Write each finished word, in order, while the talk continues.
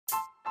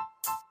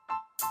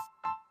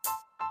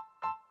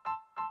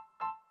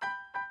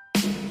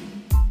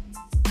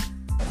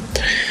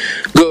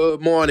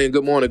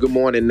Good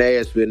morning,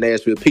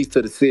 Nashville. Peace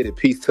to the city,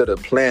 peace to the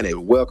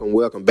planet.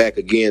 Welcome back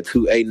again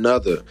to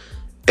another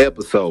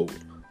episode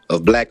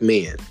of Black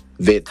Men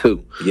Vent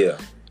 2. Yeah.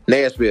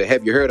 Nashville,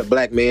 have you heard of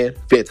Black Men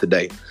Vent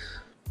Today?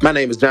 My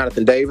name is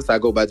Jonathan Davis. I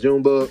go by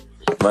Junebug.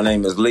 My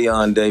name is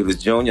Leon Davis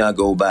Jr. I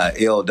go by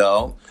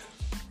L-Dog.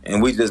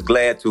 And we just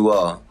glad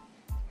to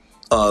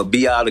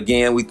be out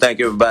again. We thank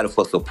everybody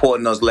for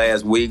supporting us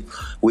last week.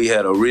 We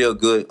had a real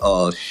good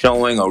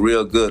showing, a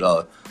real good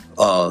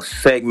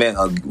segment,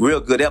 a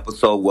real good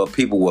episode where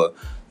people were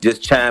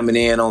just chiming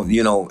in on,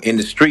 in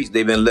the streets.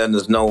 They've been letting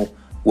us know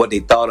what they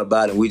thought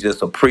about it, and we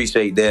just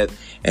appreciate that.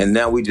 And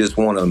now we just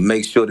want to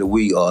make sure that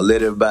we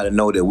let everybody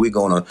know that we're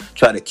going to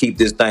try to keep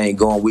this thing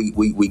going.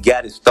 We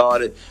got it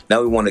started.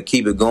 Now we want to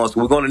keep it going. So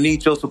we're going to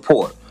need your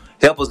support.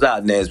 Help us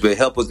out, Nashville.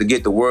 Help us to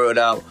get the word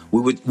out.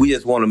 We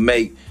just want to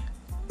make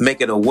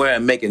it aware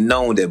and make it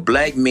known that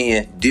black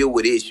men deal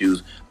with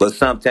issues, but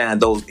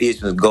sometimes those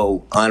issues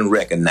go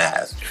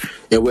unrecognized.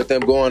 And with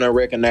them going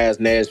unrecognized,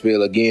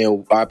 Nashville,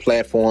 again, our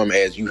platform,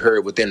 as you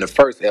heard within the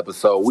first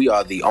episode, we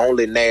are the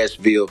only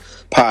Nashville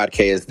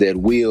podcast that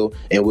will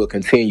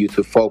continue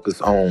to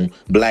focus on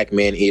black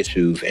men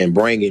issues and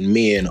bringing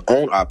men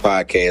on our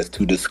podcast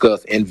to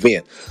discuss and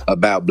vent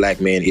about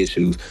black men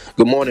issues.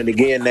 Good morning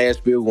again,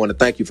 Nashville. We want to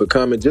thank you for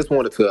coming. Just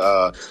wanted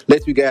to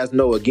let you guys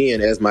know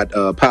again, as my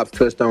Pops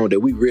touched on, that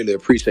we really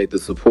appreciate the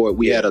support.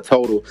 We had a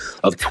total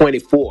of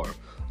 24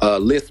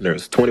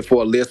 listeners,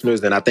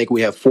 and I think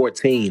we have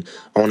 14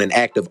 on an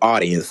active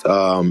audience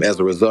as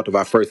a result of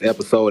our first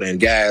episode.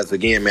 And guys,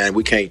 again, man,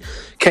 we can't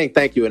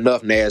thank you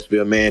enough,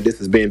 Nashville, man. This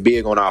has been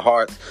big on our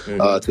hearts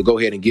to go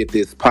ahead and get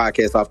this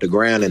podcast off the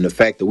ground, and the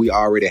fact that we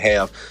already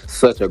have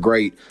such a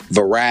great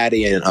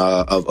variety and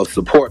of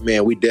support,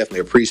 man, we definitely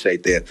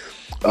appreciate that.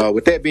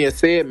 With that being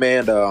said,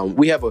 man,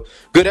 we have a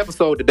good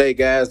episode today,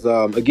 guys.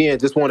 Again,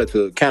 just wanted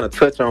to kind of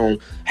touch on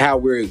how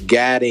we're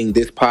guiding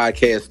this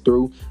podcast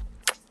through.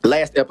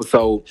 Last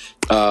episode,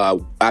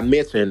 I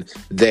mentioned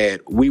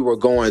that we were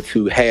going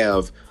to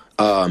have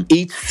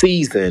each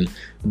season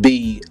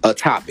be a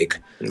topic.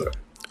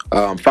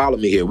 Follow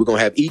me here. We're going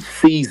to have each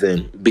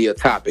season be a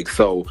topic.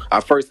 So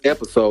our first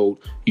episode,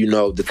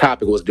 the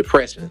topic was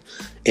depression.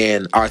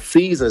 And our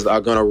seasons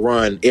are going to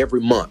run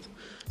every month.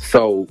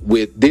 So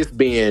with this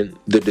being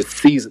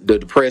the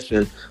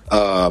depression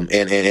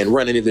and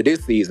running into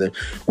this season,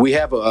 we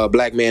have a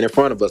black man in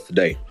front of us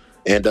today.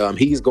 And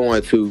he's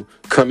going to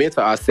come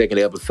into our second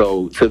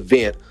episode to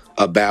vent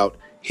about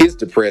his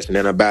depression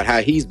and about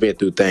how he's been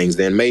through things.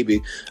 And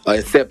maybe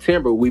in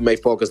September, we may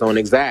focus on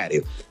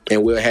anxiety.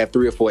 And we'll have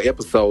 3 or 4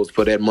 episodes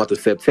for that month of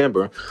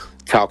September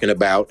talking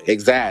about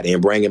anxiety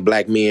and bringing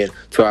black men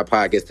to our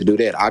podcast to do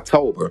that.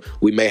 October,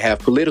 we may have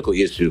political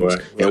issues,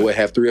 and we'll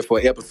have 3 or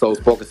 4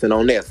 episodes focusing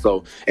on that.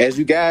 So as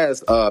you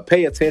guys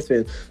pay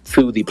attention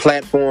to the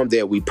platform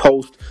that we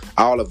post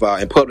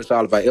and publish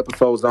all of our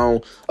episodes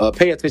on,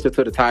 pay attention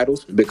to the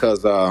titles,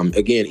 because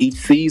again, each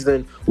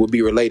season will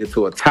be related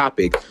to a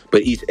topic,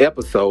 but each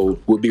episode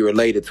will be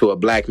related to a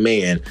black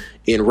man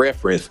in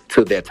reference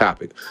to that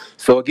topic.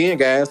 So again,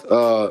 guys,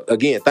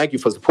 thank you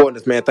for supporting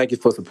us, man. Thank you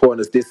for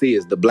supporting us. This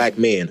is the Black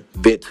Men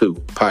Vent 2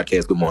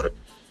 podcast. Good morning.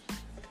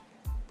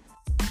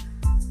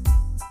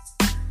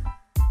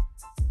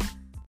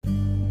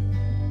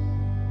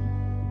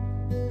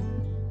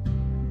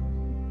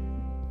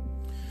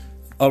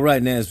 All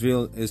right,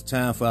 Nashville, it's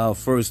time for our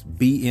first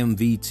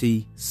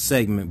BMVT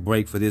segment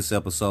break for this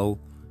episode.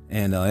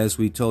 And as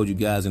we told you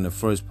guys in the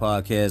first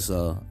podcast,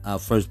 our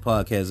first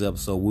podcast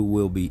episode, we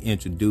will be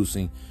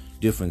introducing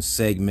different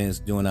segments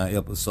during our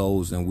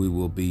episodes, and we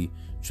will be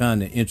trying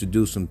to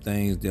introduce some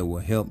things that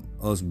will help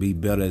us be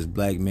better as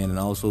black men, and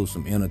also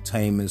some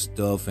entertainment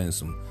stuff and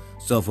some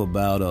stuff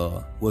about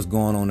what's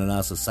going on in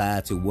our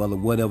society. Well,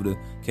 whatever the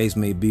case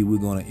may be, we're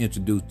going to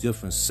introduce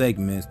different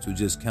segments to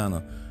just kind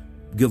of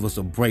give us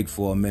a break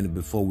for a minute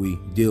before we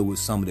deal with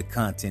some of the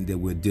content that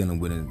we're dealing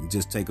with, and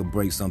just take a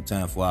break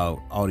sometime for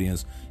our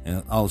audience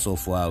and also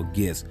for our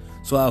guests.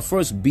 So our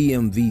first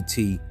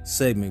BMVT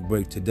segment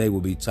break today will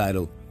be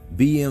titled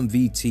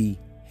BMVT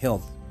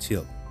Health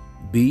Tip.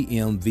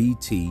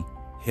 BMVT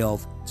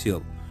Health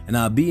Tip. And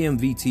our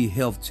BMVT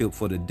Health Tip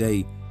for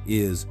today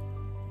is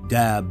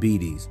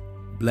diabetes.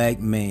 Black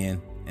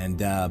man and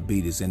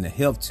diabetes. And the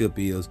health tip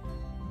is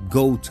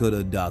go to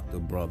the doctor,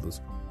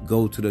 brothers.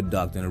 Go to the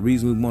doctor. And the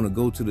reason we want to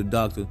go to the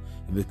doctor is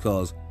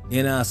because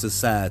in our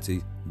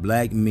society,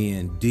 black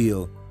men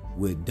deal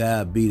with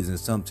diabetes, and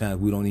sometimes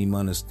we don't even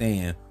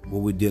understand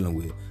what we're dealing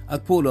with. I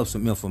pulled up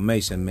some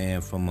information,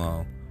 man, from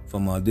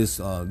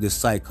this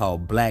site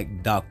called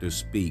Black Doctors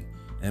Speak.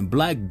 And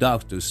Black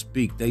Doctors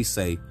Speak, they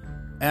say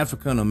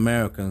African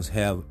American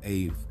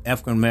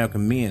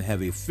men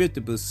have a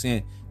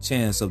 50%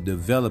 chance of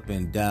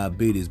developing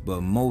diabetes,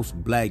 but most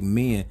black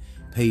men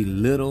pay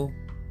little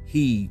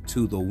heed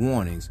to the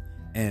warnings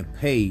and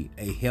pay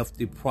a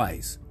hefty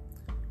price.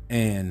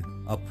 And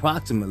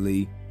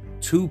approximately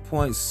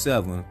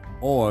 2.7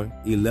 or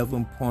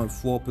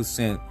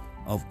 11.4%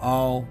 of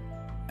all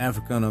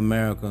African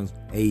Americans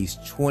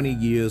aged 20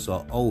 years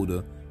or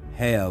older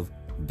have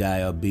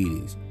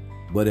diabetes,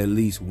 but at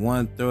least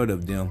 1/3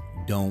 of them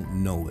don't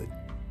know it.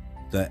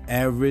 The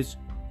average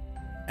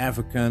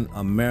African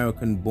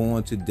American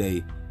born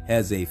today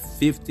has a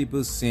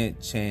 50%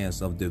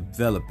 chance of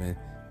developing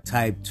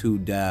type 2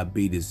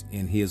 diabetes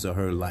in his or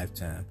her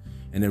lifetime.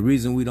 And the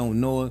reason we don't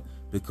know it,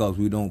 because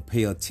we don't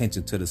pay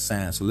attention to the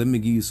signs. So let me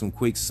give you some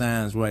quick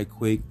signs right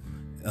quick,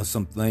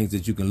 some things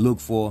that you can look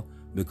for,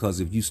 because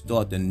if you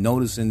start to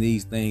noticing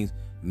these things,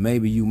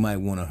 maybe you might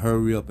want to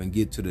hurry up and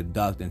get to the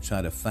doctor and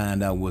try to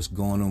find out what's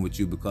going on with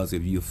you, because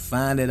if you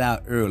find it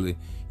out early,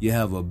 you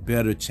have a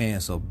better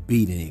chance of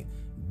beating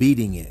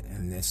it.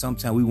 And then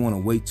sometimes we want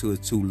to wait till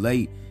it's too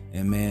late.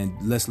 And man,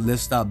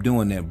 let's stop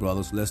doing that,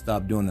 brothers. Let's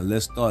stop doing it.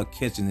 Let's start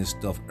catching this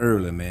stuff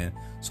early, man.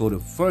 So the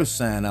first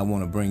sign I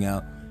want to bring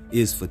out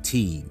is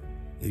fatigue.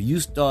 If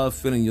you start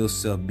feeling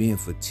yourself being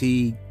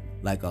fatigued,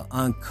 like an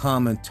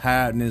uncommon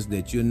tiredness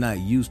that you're not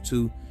used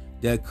to,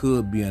 that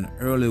could be an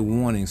early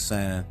warning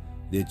sign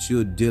that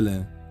you're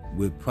dealing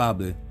with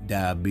probably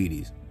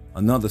diabetes.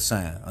 Another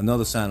sign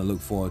to look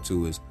forward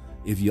to is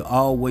if you're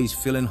always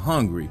feeling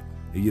hungry.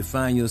 If you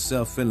find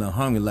yourself feeling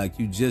hungry, like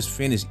you just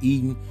finished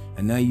eating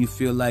and now you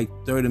feel like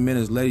 30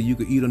 minutes later you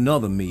could eat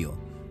another meal,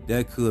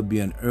 that could be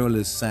an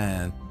early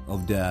sign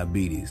of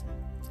diabetes.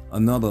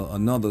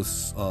 Another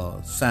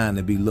sign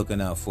to be looking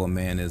out for,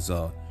 man, is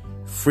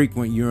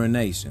frequent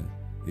urination.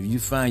 If you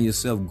find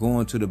yourself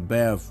going to the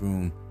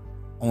bathroom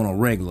on a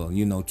regular,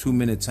 too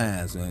many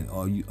times,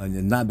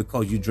 and not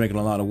because you're drinking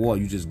a lot of water,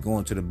 you just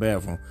going to the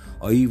bathroom,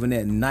 or even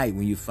at night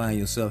when you find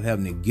yourself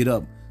having to get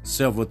up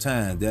several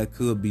times, that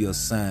could be a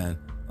sign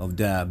of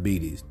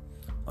diabetes.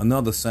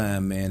 Another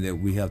sign, man, that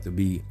we have to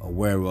be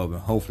aware of,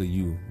 and hopefully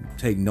you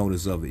take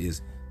notice of it,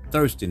 is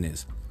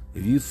thirstiness.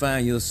 If you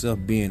find yourself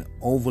being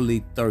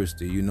overly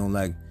thirsty,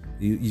 like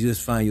you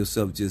just find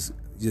yourself just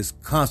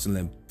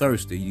constantly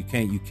thirsty, you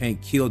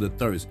can't kill the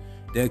thirst,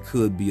 that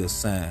could be a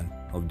sign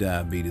of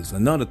diabetes.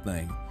 Another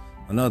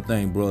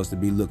thing, bros, to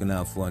be looking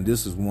out for, and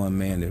this is one,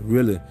 man, that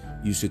really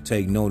you should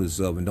take notice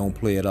of and don't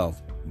play it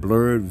off: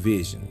 blurred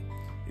vision.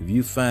 If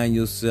you find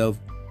yourself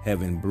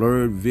having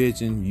blurred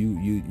vision,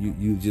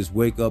 you just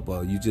wake up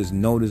or you just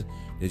notice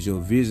that your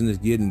vision is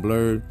getting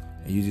blurred,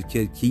 and you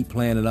just keep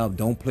playing it off.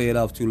 Don't play it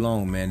off too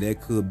long, man.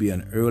 That could be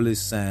an early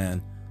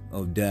sign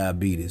of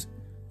diabetes.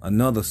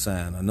 Another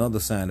sign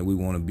that we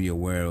want to be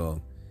aware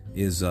of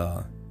is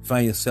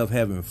find yourself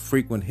having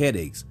frequent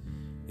headaches.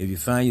 If you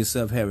find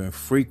yourself having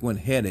frequent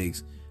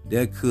headaches,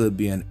 that could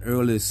be an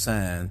early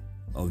sign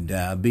of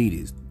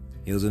diabetes.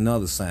 Here's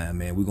another sign,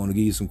 man. We're going to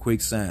give you some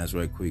quick signs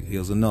right quick.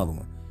 Here's another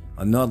one.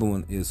 Another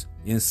one is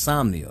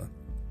insomnia.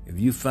 If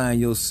you find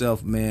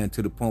yourself, man,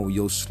 to the point where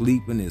your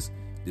sleeping is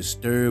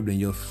disturbed and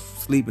your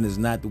sleeping is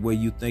not the way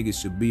you think it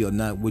should be or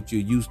not what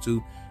you're used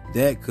to,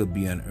 that could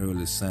be an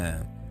early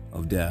sign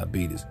of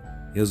diabetes.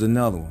 Here's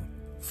another one: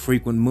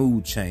 frequent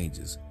mood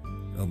changes.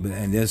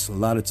 And that's a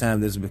lot of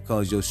times that's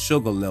because your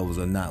sugar levels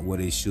are not where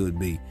they should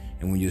be.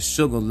 And when your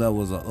sugar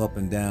levels are up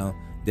and down,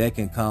 that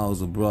can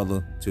cause a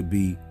brother to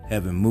be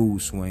having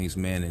mood swings,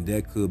 man, and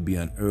that could be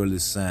an early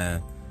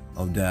sign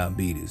of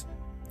diabetes.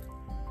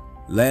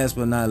 Last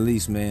but not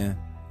least, man,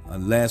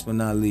 here's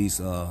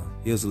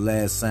the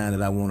last sign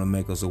that I want to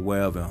make us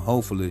aware of, and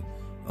hopefully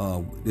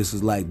this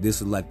is like the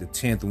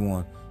 10th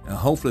one, and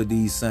hopefully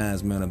these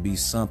signs, man, will be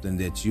something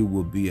that you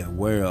will be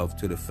aware of,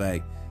 to the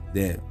fact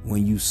that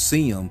when you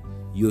see them,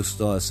 you'll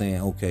start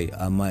saying, okay,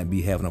 I might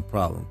be having a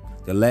problem.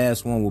 The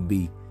last one will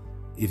be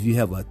if you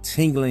have a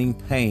tingling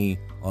pain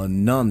or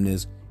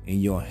numbness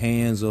in your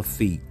hands or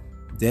feet.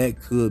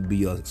 That could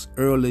be an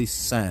early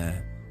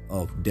sign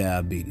of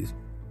diabetes.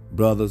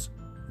 Brothers,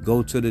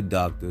 go to the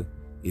doctor.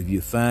 If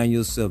you find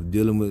yourself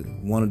dealing with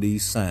one of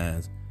these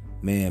signs,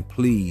 man,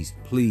 please,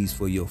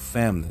 for your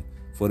family,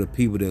 for the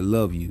people that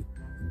love you,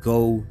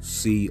 go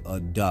see a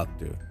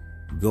doctor.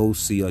 Go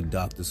see a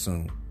doctor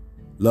soon.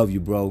 Love you,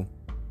 bro.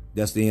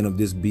 That's the end of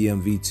this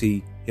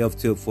BMVT health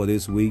tip for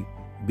this week.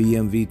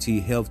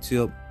 BMVT health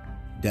tip: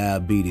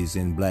 diabetes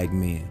in black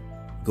men.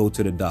 Go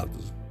to the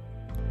doctors.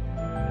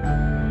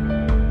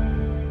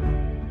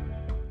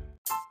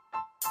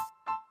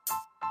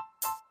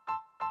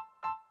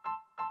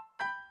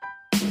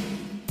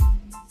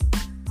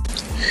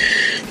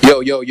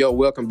 Yo,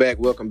 welcome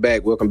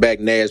back,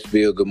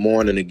 Nashville. Good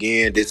morning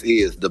again. This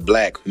is the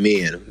Black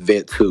Men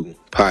Vent 2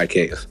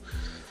 podcast.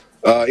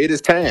 It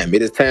is time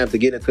to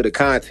get into the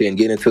content,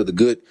 get into the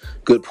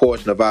good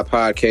portion of our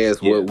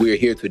podcast, what we're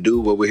here to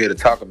do, what we're here to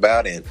talk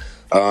about. And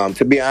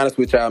to be honest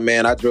with y'all,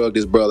 man, I drug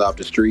this brother off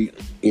the street.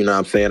 You know what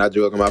I'm saying? I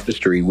drug him off the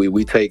street.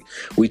 We take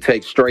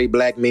straight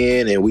black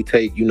men, and we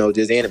take,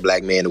 just any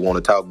black man that want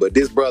to talk. But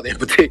this brother in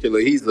particular,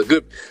 he's a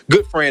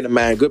good friend of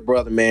mine, good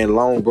brother, man,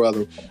 long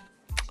brother.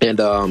 And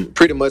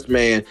pretty much,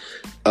 man,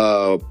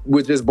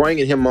 we're just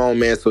bringing him on,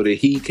 man, so that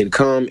he can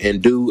come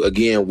and do,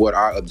 again, what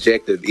our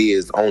objective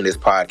is on this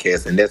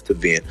podcast, and that's to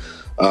vent.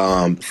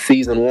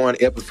 Season 1,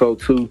 Episode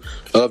 2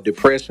 of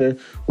Depression.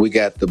 We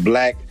got the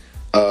Black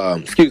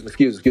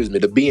excuse me,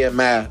 the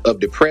BMI of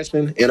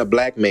depression in a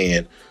black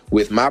man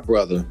with my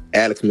brother,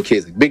 Alex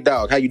McKissick. Big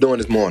dog, how you doing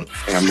this morning?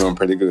 Hey, I'm doing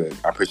pretty good.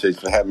 I appreciate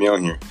you for having me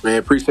on here. Man,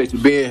 appreciate you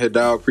being here,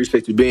 dog.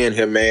 Appreciate you being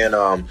here, man.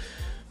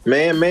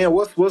 Man,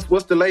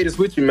 what's the latest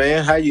with you,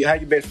 man? How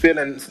you been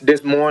feeling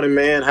this morning,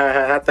 man?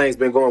 How things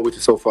been going with you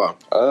so far?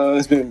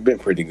 It's been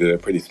pretty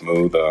good, pretty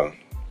smooth.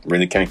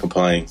 Really can't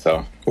complain.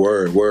 So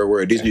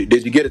word. Did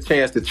you get a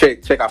chance to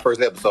check our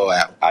first episode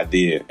out? I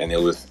did, and it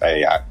was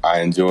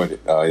I enjoyed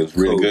it. It was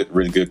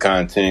really good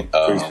content.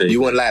 You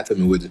wouldn't lie to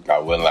me, would you? I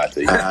wouldn't lie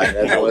to you.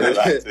 I wouldn't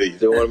lie to you.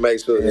 Just want to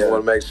make sure. Just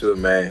want to make sure,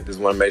 man. Just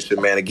want to make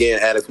sure, man. Again,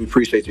 Alex, we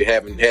appreciate you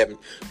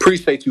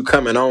appreciate you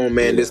coming on,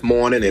 man, this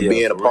morning and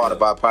being a part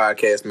of our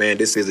podcast, man.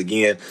 This is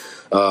again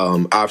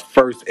our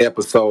first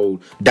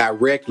episode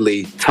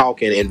directly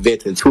talking and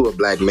venting to a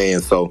black man.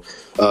 So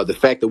the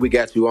fact that we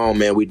got you on,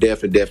 man, we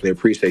definitely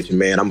appreciate you,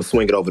 man. I'm gonna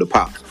swing it over to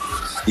Pops.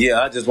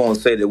 Yeah, I just want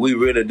to say that we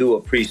really do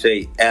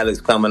appreciate Alex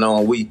coming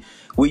on. We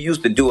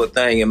used to do a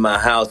thing in my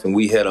house, and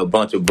we had a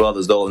bunch of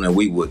brothers over, and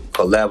we would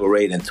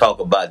collaborate and talk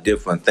about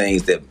different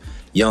things that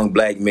young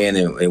black men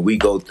and we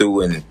go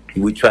through, and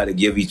we try to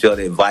give each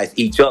other advice,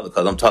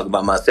 because I'm talking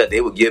about myself.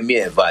 They would give me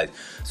advice.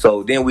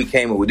 So then we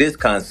came up with this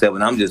concept,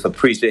 and I'm just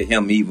appreciate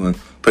him even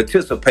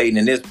participating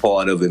in this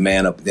part of it,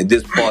 man, in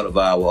this part of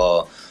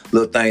our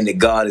little thing that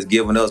God has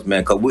given us,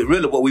 man, because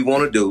really what we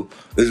want to do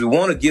is we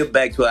want to give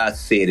back to our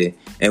city,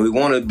 and we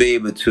want to be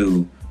able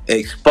to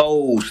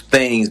expose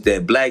things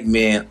that black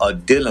men are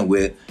dealing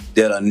with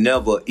that are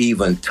never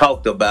even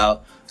talked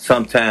about.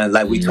 Sometimes,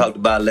 like we talked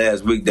about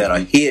last week, that are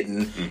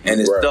hidden,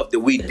 and it's stuff that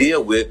we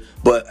deal with.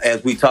 But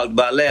as we talked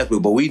about last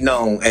week, but we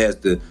known as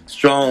the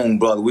strong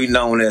brother, we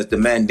known as the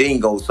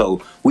Mandingo.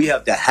 So we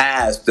have to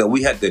hide stuff.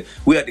 We have to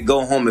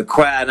go home and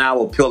cry in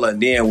our pillow, and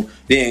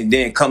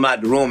then come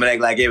out the room and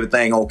act like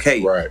everything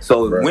okay. Right.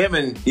 So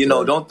women,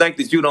 don't think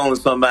that you're the only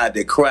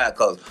somebody that cry,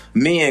 because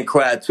men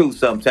cry too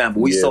sometimes.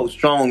 But we so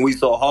strong, we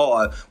so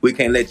hard, we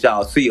can't let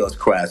y'all see us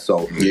cry.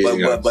 So keep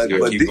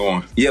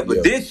going.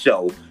 This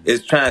show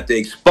is trying to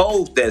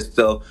expose that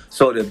stuff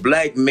so that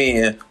black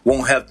men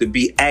won't have to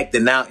be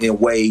acting out in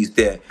ways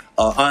that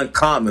are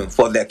uncommon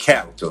for their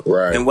character.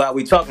 Right. And while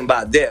we're talking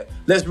about that,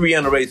 let's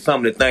reiterate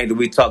some of the things that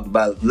we talked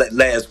about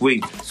last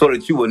week, so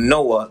that you will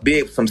know,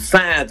 some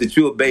signs that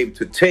you will be able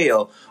to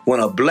tell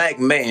when a black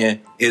man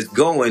is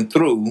going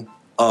through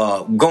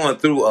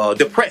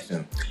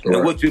depression. Right.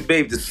 And what you'll be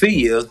able to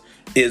see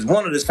is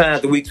one of the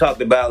signs that we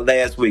talked about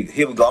last week.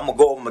 Here we go. I'm going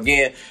to go over them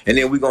again, and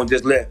then we're going to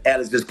just let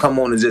Alex just come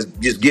on and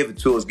just give it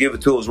to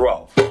us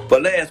raw.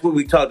 But last week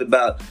we talked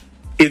about,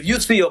 if you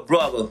see a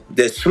brother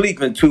that's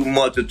sleeping too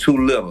much or too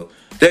little,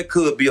 that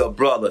could be a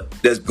brother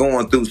that's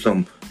going through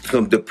some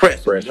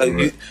depression.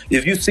 Right.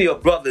 If you see a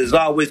brother that's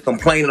always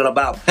complaining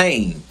about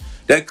pain,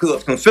 that could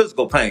be some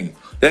physical pain.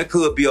 That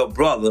could be a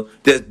brother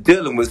that's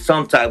dealing with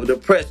some type of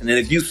depression. And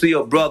if you see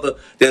a brother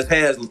that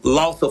has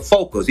loss of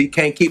focus, he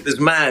can't keep his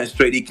mind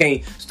straight, he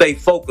can't stay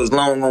focused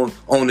long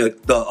on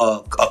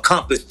the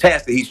accomplished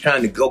task that he's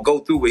trying to go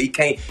through with. He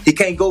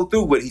can't go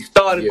through what he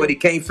started, but he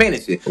can't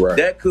finish it. Right.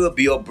 That could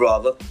be a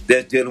brother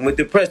that's dealing with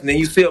depression. Then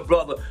you see a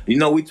brother,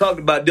 we talked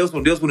about this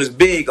one. This one is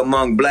big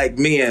among black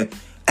men,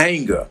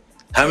 anger.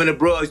 How many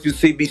bros you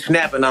see be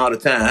snapping all the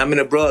time? How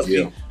many bros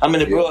be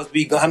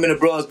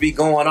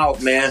going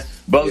off, man?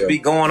 Brothers be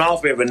going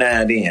off every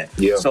now and then.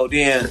 Yeah. So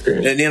then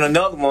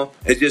another one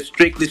is just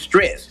strictly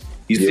stress.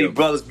 You see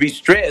brothers be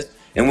stressed,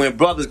 and when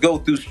brothers go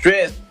through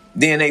stress,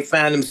 then they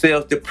find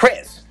themselves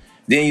depressed.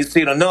 Then you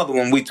see another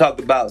one, we talked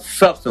about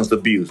substance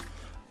abuse.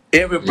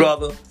 Every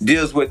brother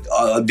deal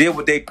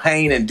with their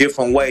pain in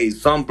different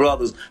ways. Some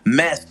brothers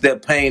mask their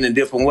pain in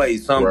different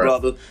ways. Some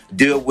brothers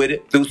deal with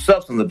it through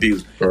substance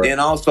abuse. Right.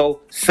 Then also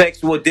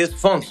sexual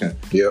dysfunction.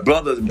 Yep.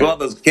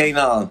 Brothers can't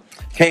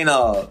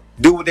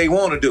do what they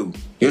want to do.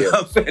 You know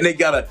what I'm saying? They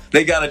got a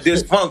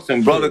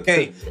dysfunction. Brother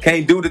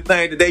can't do the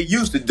thing that they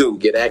used to do.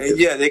 Get active.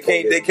 Yeah, they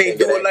can't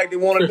do it like they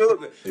want to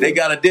do it. They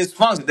got a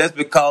dysfunction. That's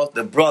because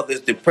the brother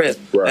is depressed.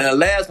 Right. And the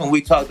last one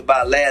we talked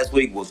about last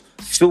week was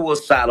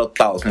suicidal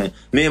thoughts. And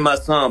me and my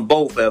son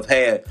both have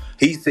had.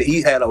 He said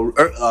he had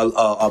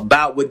a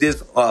bout with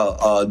this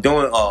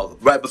during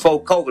right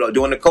before COVID, or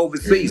during the COVID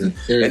season.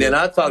 Mm-hmm. And then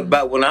I talked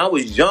about when I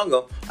was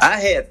younger, I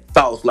had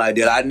thoughts like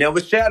that. I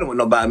never shared them with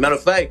nobody. Matter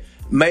of fact,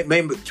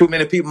 maybe too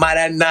many people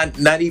might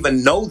not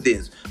even know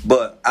this,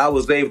 but I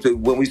was able to,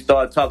 when we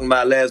started talking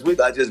about last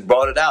week, I just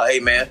brought it out. Hey,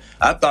 man,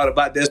 I thought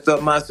about that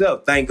stuff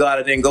myself. Thank God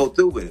I didn't go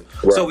through with it.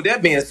 Right. So with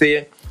that being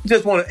said,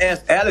 just want to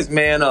ask Alex,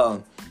 man,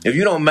 if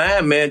you don't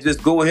mind, man,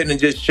 just go ahead and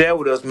just share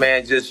with us,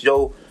 man, just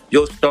your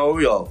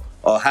story or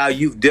how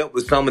you've dealt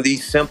with some of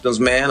these symptoms,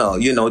 man, or,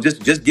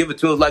 just give it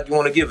to us like you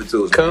want to give it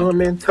to us. Come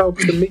and talk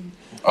to me.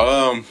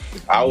 I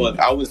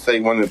would say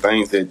one of the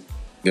things that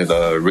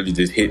really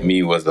just hit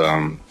me was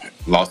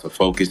loss of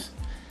focus.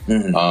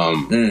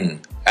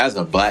 As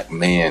a black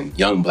man,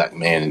 young black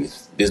man in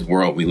this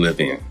world we live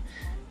in,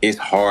 it's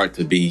hard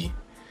to be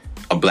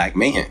a black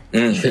man.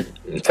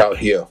 It's out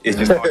here. It's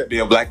just hard to be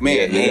a black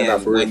man. Yeah,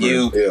 and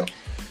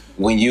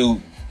when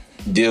you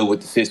deal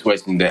with the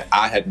situation that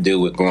I had to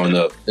deal with growing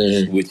up,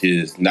 which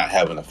is not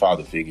having a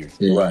father figure.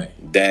 Right.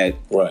 That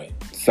Right.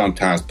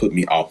 sometimes put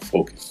me off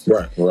focus.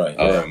 Right. Right.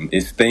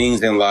 It's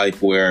things in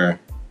life where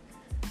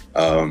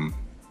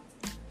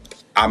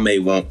I may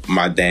want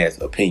my dad's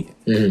opinion,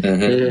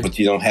 but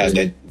you don't have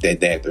that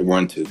dad to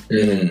run to,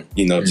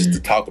 just to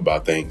talk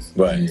about things.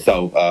 Right.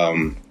 So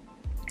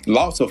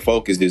loss of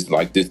focus is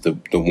like this, the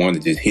one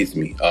that just hits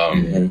me.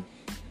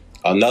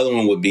 Another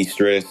one would be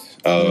stress.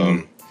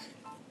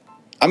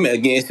 I mean,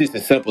 again, it's just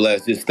as simple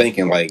as just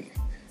thinking like,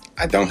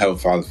 I don't have a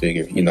father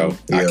figure.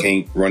 I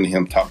can't run to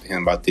him, talk to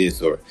him about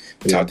this or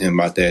talk to him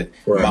about that.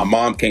 Right. My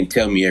mom can't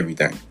tell me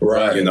everything.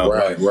 Right.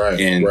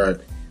 And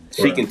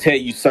she can tell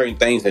you certain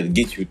things that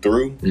get you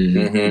through,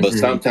 but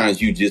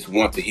sometimes you just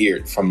want to hear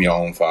it from your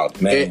own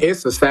father. Man. In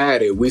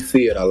society, we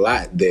see it a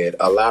lot that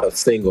a lot of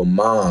single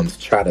moms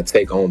try to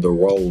take on the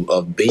role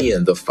of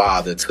being the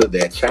father to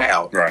their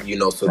child. Right.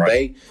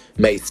 They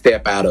may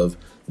step out of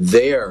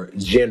their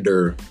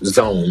gender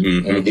zone,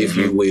 if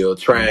you will,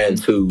 trying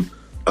to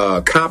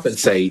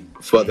compensate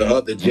for the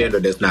other gender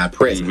that's not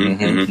present.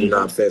 You know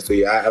what I'm saying? So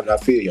yeah, I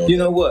feel you on You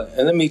know what?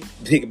 And let me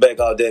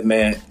piggyback all that,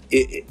 man.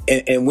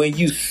 And when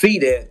you see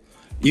that,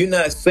 you're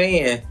not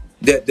saying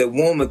that the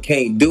woman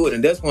can't do it.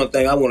 And that's one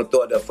thing I want to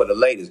throw out there for the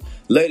ladies.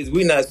 Ladies,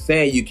 we're not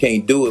saying you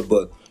can't do it,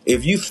 but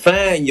if you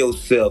find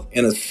yourself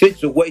in a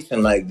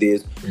situation like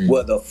this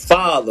where the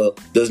father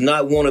does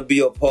not want to be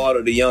a part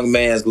of the young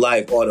man's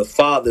life or the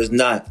father is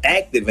not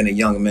active in the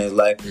young man's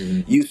life,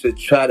 you should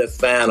try to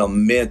find a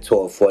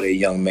mentor for the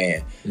young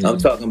man. I'm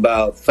talking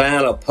about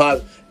find a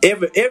positive.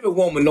 Every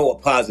woman know a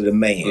positive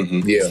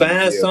man.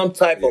 Find some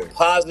type of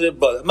positive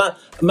brother.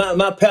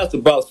 My pastor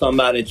brought something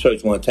out in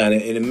church one time,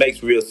 and it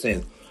makes real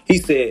sense. He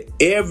said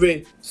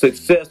every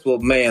successful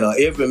man or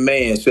every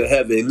man should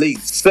have at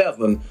least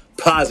 7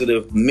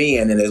 positive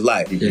men in his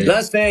life.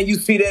 Not saying you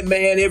see that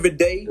man every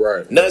day.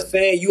 Not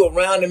saying you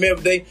around him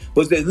every day,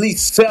 but there's at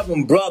least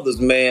 7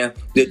 brothers, man,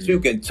 that you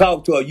can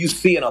talk to or you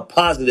see in a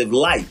positive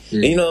light.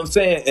 And you know what I'm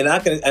saying? And I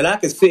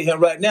can sit here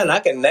right now and I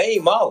can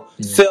name all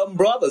 7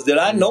 brothers that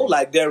I know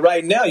like that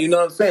right now. You know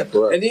what I'm saying?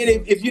 And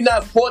then if you're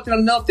not fortunate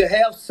enough to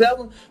have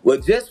 7, well,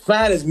 just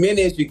find as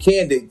many as you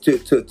can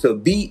to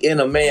be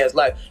in a man's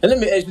life. And let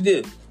me ask you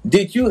this: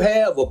 did you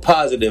have a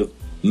positive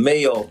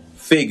male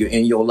figure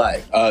in your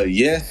life?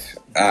 Yes,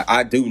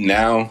 I do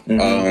now.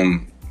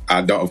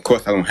 I don't. Of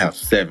course, I don't have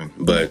 7,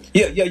 but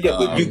yeah.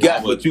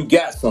 But you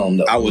got some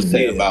though. I would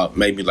say about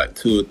maybe like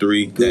 2 or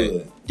 3.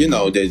 Good.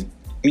 That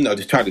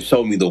just try to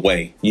show me the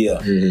way.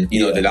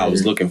 That I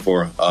was looking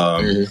for.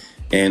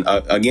 And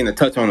again, to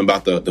touch on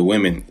about the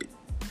women.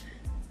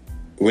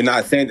 We're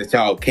not saying that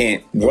y'all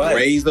can't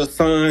raise a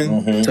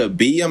son to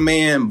be a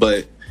man,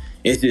 but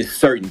it's just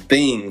certain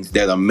things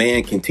that a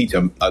man can teach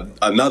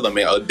another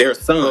man, or their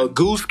son. A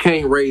goose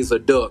can't raise a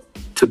duck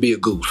to be a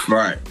goose.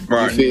 Right.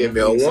 You feel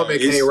me? A woman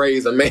can't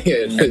raise a man.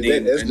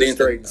 That's just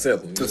straight and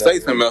simple. To say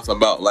something else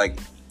about like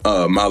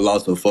my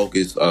loss of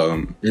focus,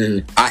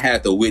 I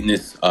had to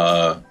witness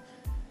that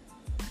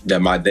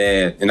my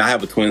dad, and I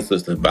have a twin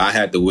sister, but I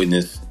had to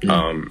witness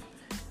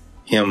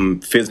him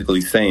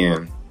physically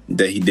saying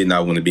that he did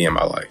not want to be in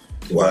my life.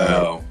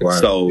 Wow.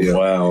 So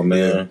wow,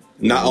 man.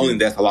 Not only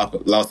that's a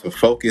loss of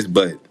focus,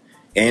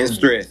 and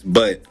stress,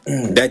 but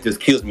that just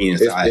kills me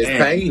inside. It's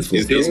painful.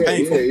 It's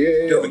painful.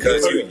 Yeah.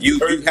 Because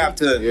you have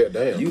to. Yeah,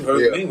 damn. You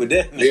hurt me with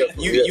that.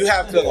 You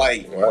have to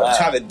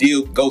try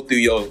to go through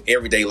your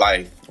everyday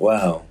life.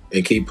 Wow.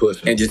 And keep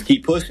pushing. And just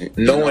keep pushing.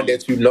 Knowing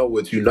that you know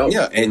what you know.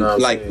 Yeah, and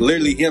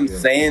literally him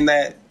saying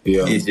that,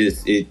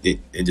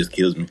 it just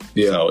kills me.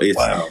 Yeah. So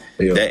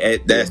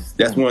it's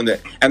that's one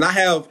that, and I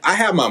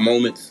have my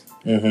moments.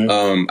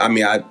 I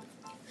mean,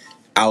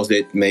 I was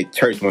at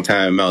church one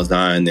time in Mount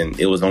Zion, and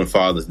it was on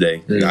Father's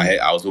Day.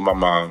 I was with my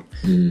mom,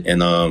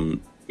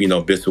 and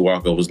Bishop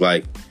Walker was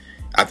like,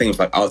 I think it was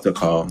like altar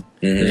call,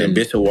 and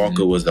Bishop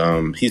Walker was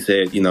he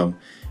said,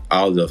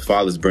 all the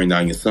fathers bring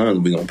down your sons,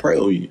 we're gonna pray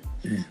over you.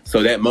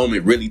 So that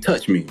moment really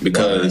touched me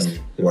because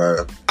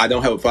I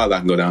don't have a father I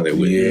can go down there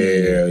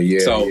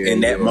with. So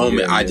in that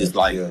moment, I just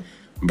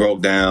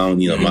broke down.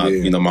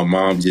 My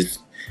mom just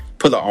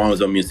put her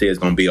arms on me and said it's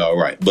gonna be all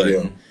right,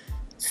 but.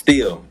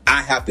 Still,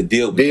 I have to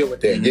deal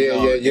with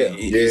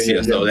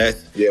that. So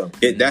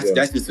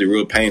that's just a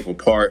real painful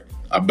part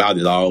about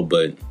it all.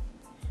 But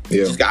I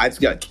just got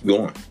to keep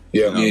going.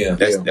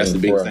 That's the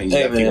big thing.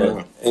 Hey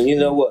man, and you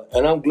know what?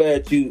 And I'm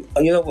glad you.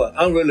 You know what?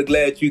 I'm really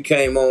glad you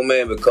came on,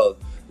 man, because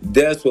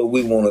that's what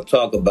we want to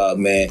talk about,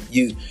 man.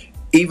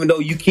 Even though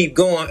you keep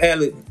going,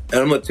 Alex,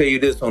 and I'm going to tell you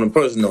this on a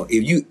personal note.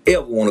 If you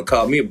ever want to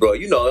call me, bro,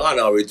 I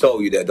already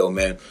told you that, though,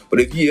 man. But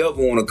if you ever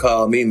want to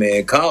call me,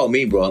 man, call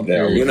me, bro.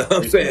 You know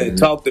what I'm saying?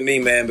 Talk to me,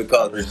 man,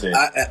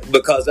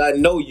 because I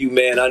know you,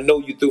 man. I know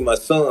you through my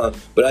son,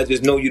 but I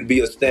just know you to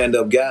be a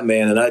stand-up guy,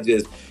 man. And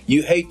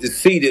you hate to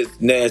see this,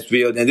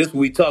 Nashville, and this is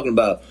what we talking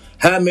about.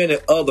 How many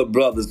other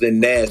brothers in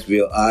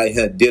Nashville are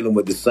here dealing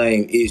with the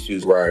same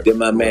issues that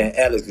my man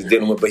Alex is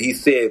dealing with?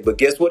 But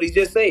guess what he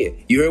just said?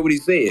 You heard what he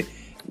said.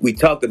 We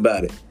talked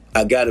about it.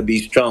 I got to be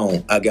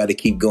strong. I got to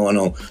keep going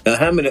on. Now,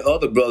 how many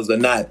other brothers are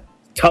not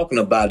talking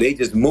about it? They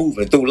just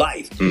moving through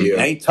life. Yeah.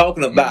 They ain't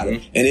talking about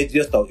it, and it's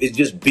just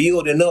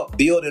building up.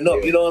 Yeah.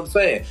 You know what I'm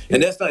saying? Yeah.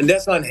 And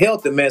that's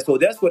unhealthy, man. So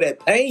that's where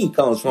that pain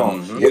comes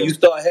from. When you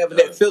start having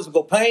that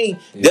physical pain,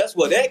 that's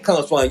where that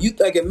comes from. You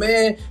thinking,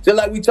 man, just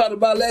like we talked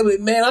about last week,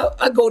 man,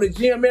 I go to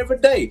gym every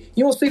day.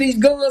 You don't see these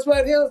guns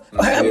right here?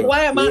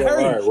 Why am I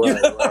hurting? Right, you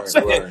know what I'm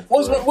saying?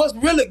 What's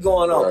really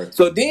going on? Right.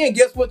 So then,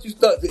 guess what? You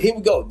start. Here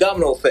we go,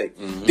 domino effect.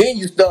 Then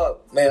you start,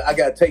 man. I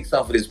gotta take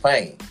some for this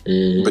pain.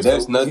 But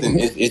there's nothing.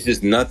 It's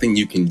just nothing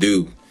you can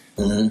do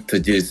to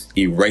just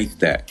erase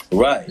that.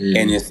 Right.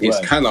 And it's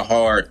kind of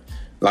hard.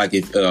 Like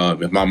if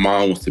my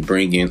mom was to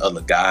bring in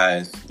other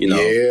guys, you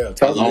know,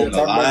 along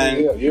the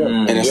line,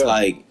 and it's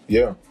like,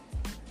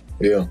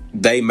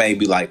 they may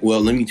be like, well,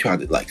 let me try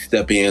to like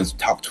step in,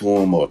 talk to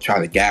them, or try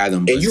to guide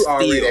them. And you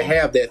already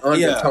have that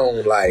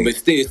undertone, like, but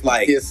still, it's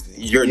like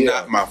you're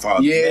not my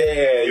father.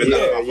 You're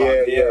not my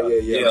father.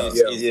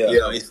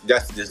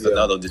 That's just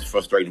another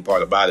frustrating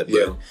part about it.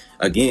 But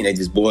again, it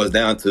just boils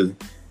down to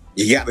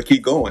you got to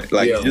keep going.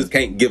 Like you just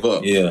can't give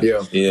up. Let me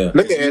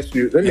ask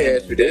you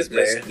this,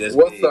 man.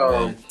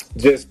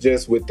 What's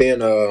just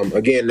within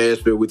again,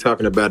 Nashville, we're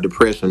talking about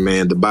depression,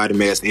 man, the body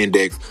mass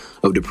index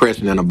of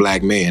depression in a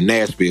black man.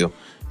 Nashville,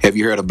 have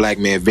you heard of Black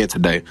Man Vent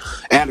today?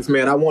 Alex,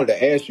 man, I wanted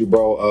to ask you,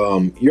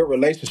 bro, your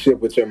relationship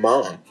with your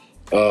mom,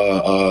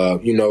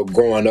 you know,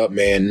 growing up,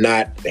 man,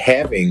 not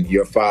having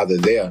your father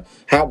there.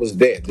 How was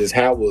that? Just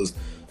how was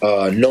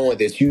knowing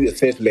that you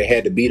essentially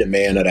had to be the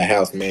man of the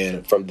house,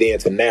 man, from then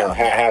to now?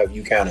 How have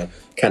you kind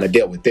of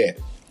dealt with that?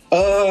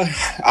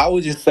 I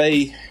would just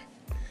say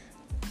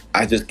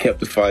I just kept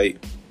the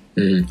fight,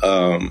 and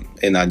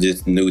I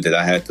just knew that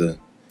I had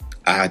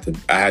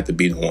to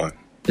be the one.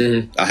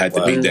 I had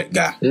to be that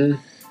guy.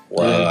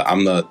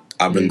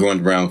 I've been going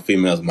around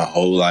females my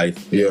whole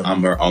life.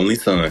 I'm her only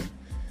son.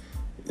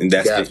 And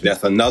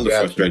that's another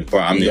frustrating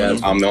part. I'm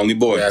the only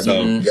boy,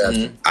 so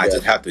I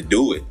just have to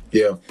do it.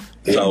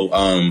 So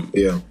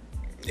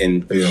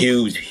and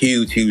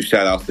huge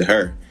shout outs to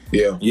her.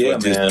 Just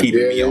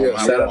keeping me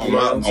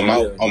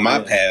on my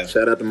path.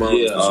 Shout out to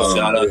mom.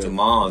 Shout out to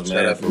moms,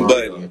 man.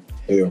 But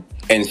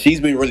and she's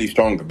been really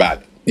strong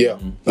about it.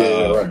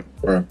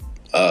 Right.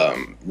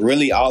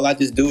 Really, all I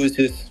just do is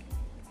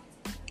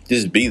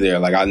just be there.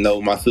 Like I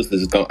know my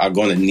sisters are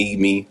going to need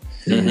me.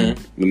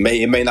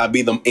 It may not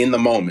be them in the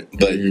moment,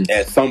 but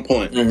at some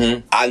point,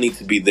 I need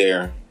to be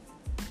there,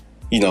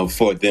 you know,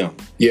 for them.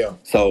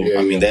 So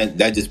I mean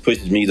that just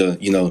pushes me to,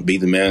 you know, be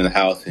the man of the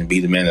house and be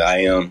the man that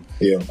I am.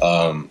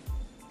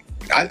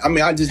 I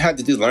mean, I just had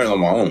to just learn on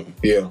my own.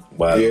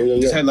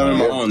 Just had to learn on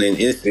my own, and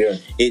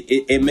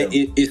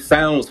it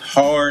sounds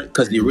hard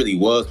because it really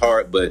was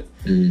hard, but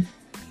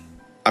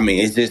I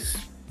mean, it's just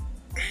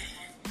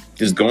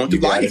going through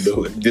life.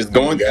 Just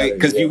going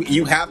because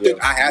you have to.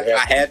 I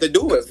had to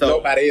do it. So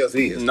nobody else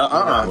is. So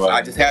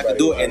I just had to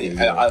do it,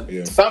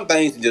 and some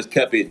things just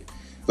kept it.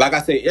 Like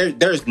I said,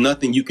 there's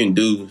nothing you can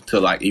do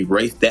to like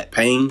erase that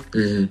pain,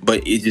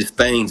 but it's just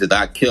things that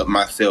I kept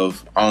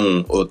myself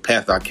on, or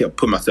path I kept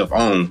putting myself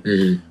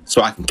on,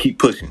 so I can keep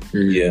pushing.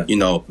 You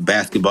know,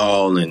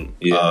 basketball and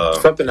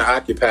something to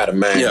occupy the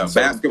mind.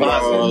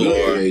 Basketball,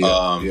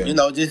 or you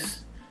know, just.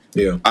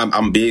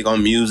 I'm big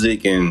on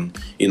music and,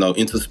 you know,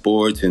 into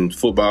sports and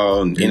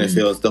football and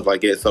NFL and stuff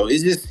like that. So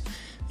it's just,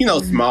 you know,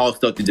 small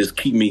stuff to just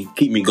keep me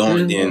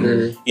going.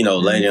 Then, you know,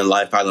 later in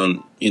life, I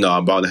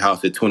bought a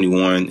house at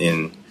 21,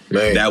 and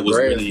that was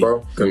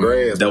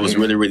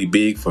really, really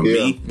big for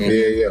me.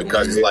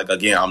 Because it's like,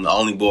 again, I'm the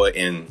only boy,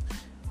 and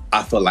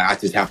I feel like I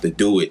just have to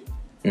do it.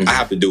 I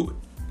have to do it.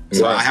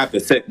 So I have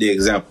to set the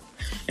example.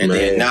 And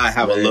then now I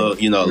have a little,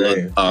 you know,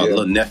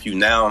 little nephew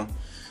now.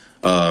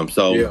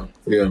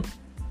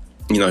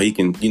 You know, he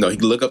can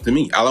look up to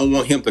me. I don't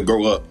want him to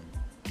grow up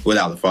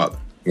without a father.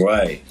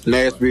 Right.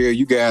 Nashville,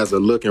 you guys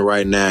are looking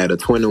right now at a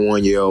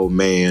 21-year-old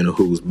man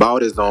who's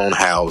bought his own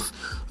house,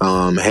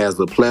 has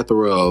a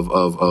plethora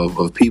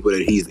of people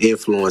that he's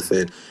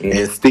influencing,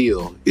 and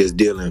still is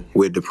dealing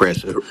with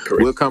depression.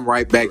 Correct. We'll come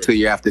right back to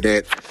you after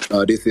that.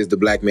 This is the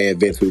Black Man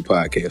Vent 2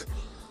 podcast.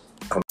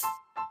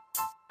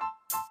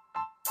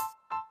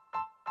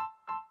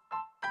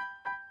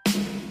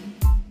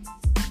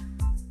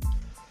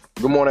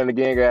 Good morning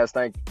again, guys.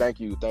 Thank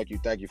you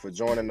for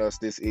joining us.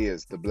 This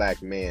is the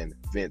Black Man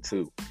Vent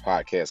 2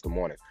 podcast. Good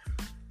morning.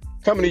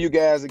 Coming to you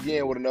guys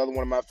again with another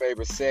one of my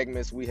favorite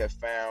segments. We have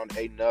found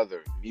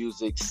another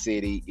Music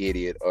City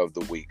Idiot of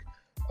the Week.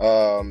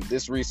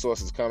 This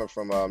resource is coming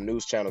from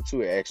News Channel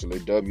 2, actually,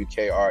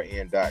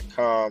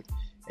 WKRN.com.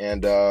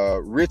 And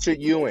Richard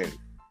Ewing,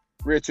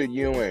 my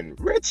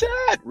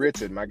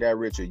guy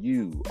Richard,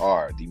 you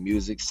are the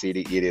Music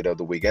City Idiot of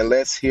the Week. And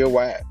let's hear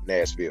why,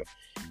 Nashville.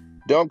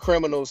 Dumb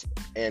criminals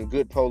and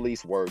good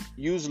police work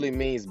usually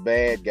means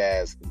bad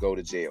guys go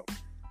to jail.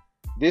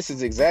 This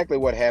is exactly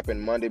what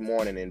happened Monday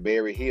morning in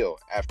Berry Hill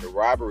after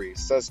robbery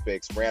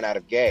suspects ran out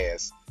of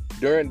gas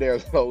during their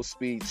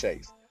low-speed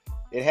chase.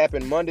 It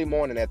happened Monday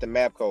morning at the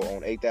MAPCO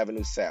on 8th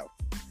Avenue South.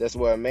 That's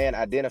where a man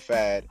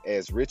identified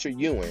as Richard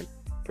Ewing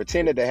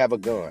pretended to have a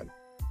gun.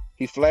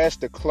 He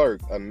flashed the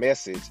clerk a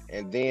message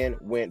and then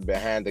went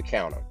behind the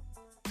counter.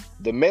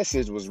 The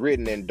message was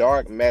written in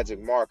dark magic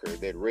marker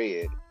that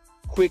read,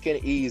 "Quick and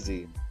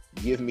easy,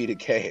 give me the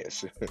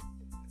cash."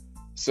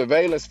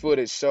 Surveillance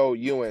footage showed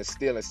Ewan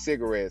stealing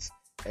cigarettes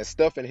and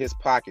stuffing his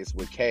pockets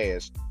with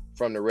cash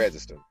from the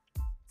register.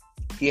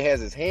 He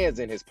has his hands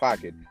in his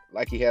pocket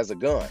like he has a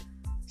gun,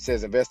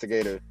 says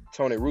investigator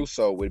Tony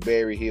Russo with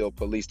Berry Hill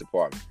Police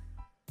Department.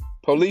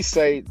 Police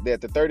say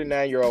that the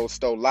 39-year-old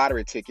stole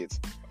lottery tickets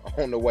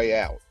on the way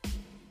out.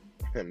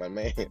 My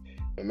man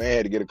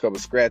had to get a couple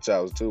scratch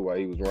outs too while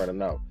he was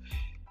running out.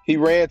 He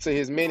ran to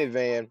his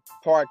minivan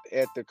parked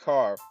at the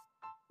car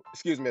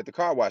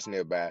wash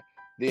nearby.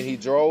 Then he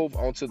drove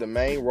onto the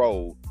main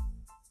road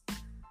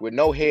with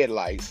no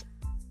headlights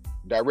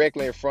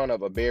directly in front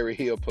of a Berry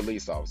Hill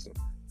police officer.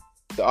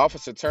 The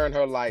officer turned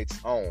her lights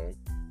on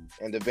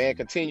and the van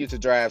continued to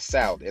drive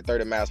south at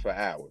 30 miles per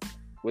hour.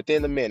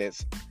 Within the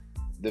minutes,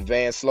 the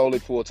van slowly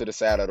pulled to the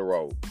side of the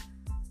road.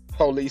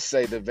 Police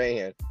say the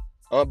van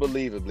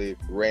unbelievably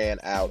ran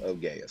out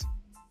of gas.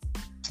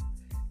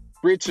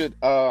 Richard,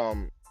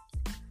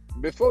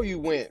 before you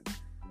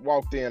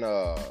walked in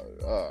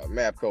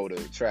Mapco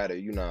to try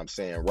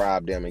to,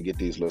 rob them and get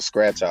these little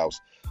scratch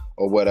offs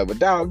or whatever,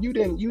 dog, you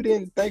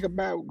didn't think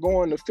about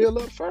going to fill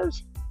up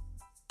first?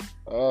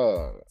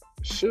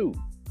 Shoot.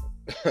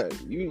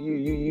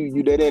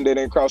 you that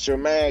didn't cross your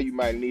mind. You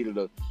might needed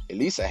at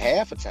least a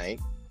half a tank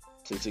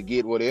to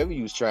get whatever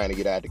you was trying to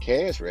get out the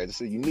cash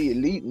register. You need at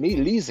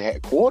least a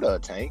quarter a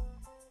tank.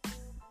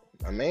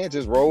 My man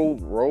just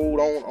rolled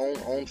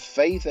on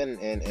faith and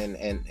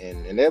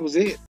that was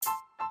it.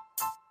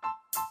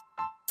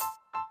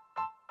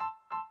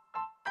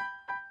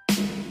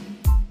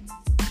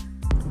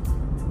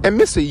 And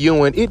Mr.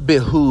 Ewan, it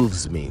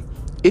behooves me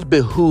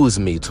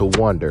to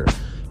wonder,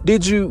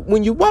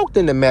 when you walked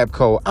into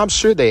Mapco, I'm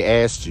sure they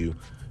asked you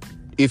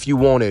if you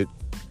wanted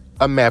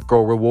a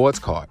Mapco rewards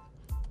card.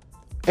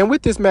 And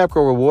with this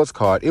Mapco rewards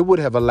card, it would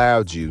have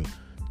allowed you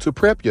to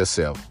prep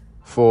yourself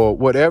for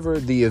whatever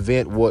the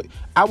event was.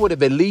 I would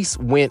have at least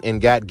went and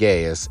got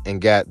gas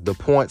and got the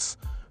points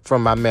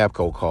from my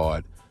Mapco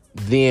card,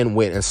 then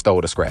went and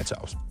stole the scratch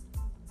offs.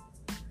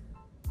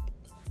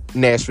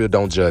 Nashville,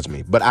 don't judge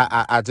me, but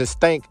I just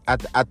think I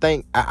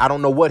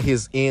don't know what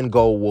his end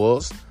goal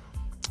was,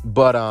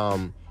 but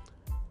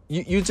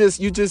you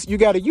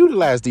got to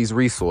utilize these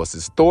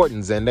resources.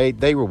 Thornton's and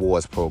they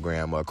rewards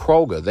program.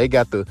 Kroger, they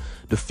got the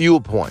fuel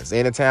points.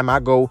 Anytime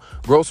I go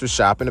grocery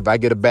shopping, if I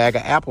get a bag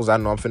of apples, I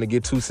know I'm finna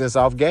get 2 cents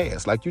off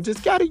gas. Like, you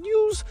just gotta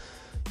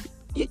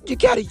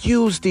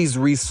use these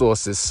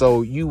resources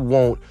so you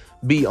won't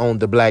be on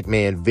the Black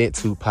Man Vent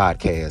 2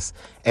 podcast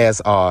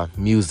as our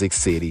Music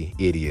City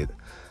Idiot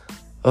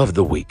of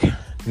the Week.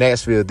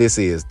 Nashville, this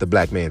is the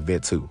Black Man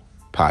Vent 2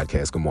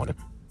 podcast. Good morning.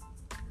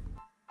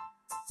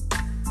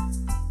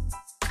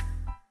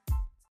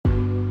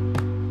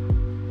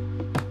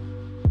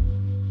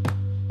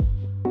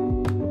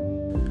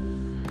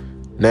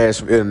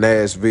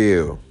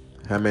 Nashville.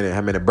 How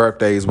many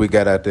birthdays we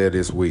got out there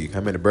this week?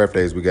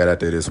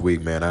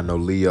 Man? I know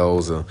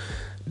Leos are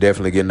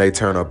definitely getting their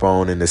turn up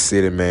on in the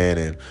city, man.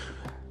 And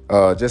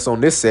just on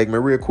this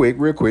segment, real quick,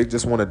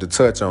 just wanted to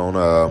touch on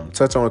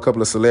a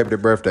couple of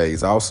celebrity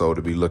birthdays also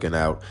to be looking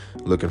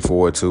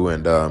forward to,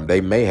 and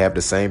they may have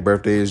the same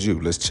birthday as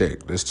you. Let's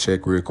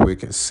check real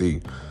quick and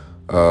see.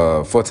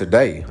 For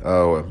today,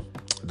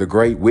 the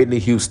great Whitney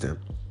Houston.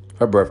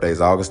 Her birthday is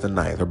August the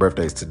 9th. Her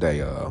birthday is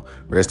today.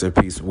 Rest in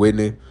peace,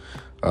 Whitney.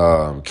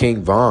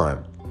 King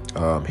Von,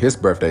 his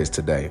birthday is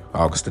today,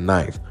 August the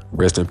 9th.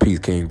 Rest in peace,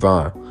 King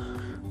Von.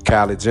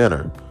 Kylie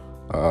Jenner,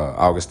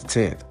 August the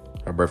 10th.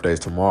 Her birthday is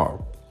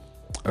tomorrow.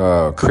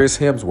 Chris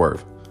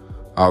Hemsworth,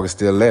 August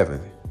the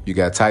 11th. You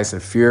got Tyson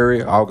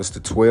Fury, August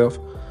the 12th.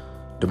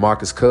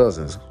 DeMarcus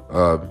Cousins,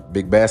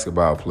 big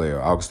basketball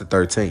player, August the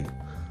 13th.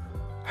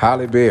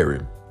 Halle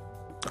Berry,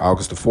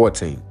 August the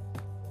 14th.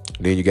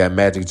 Then you got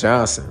Magic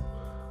Johnson,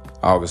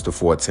 August the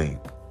 14th.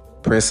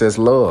 Princess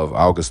Love,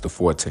 August the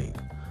 14th.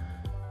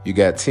 You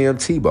got Tim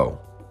Tebow,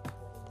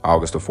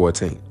 August the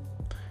 14th.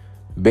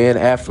 Ben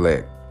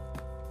Affleck,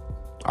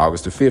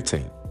 August the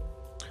 15th.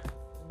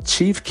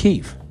 Chief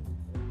Keef,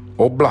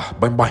 August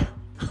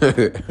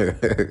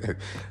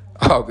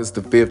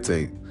the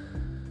 15th.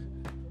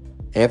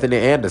 Anthony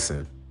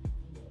Anderson,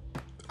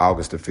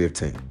 August the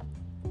 15th.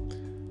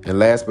 And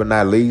last but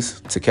not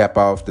least, to cap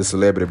off the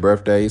celebrity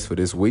birthdays for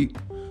this week,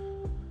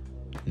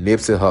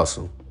 Nipsey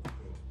Hussle.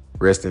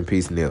 Rest in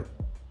peace, Nip.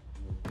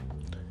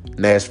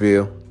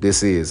 Nashville,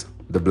 this is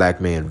the Black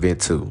Man Vent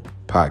 2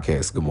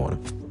 podcast. Good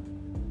morning.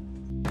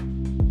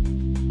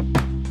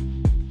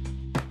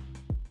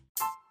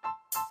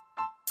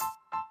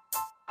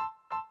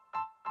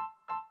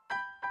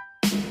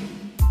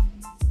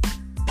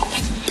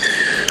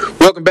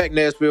 Welcome back,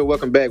 Nashville.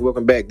 Welcome back.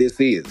 This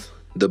is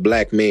the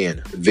Black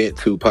Man Vent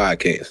 2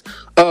 podcast.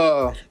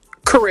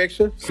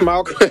 correction.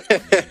 Small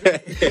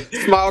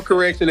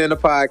correction in the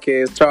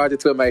podcast. Charge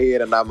it to my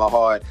head and not my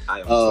heart.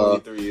 I am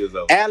 23 years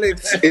old.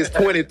 Alex is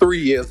 23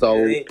 years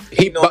old.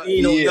 He's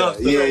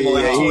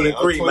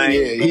 23,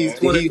 man. He's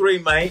 23,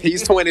 man.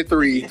 He's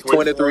 23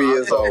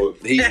 years old.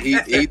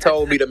 He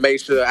told me to make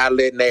sure I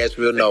let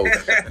Nashville know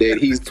that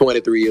he's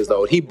 23 years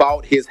old. He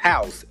bought his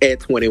house at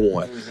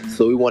 21.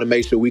 So we want to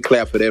make sure we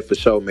clap for that for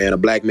sure, man. A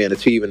black man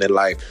achieving in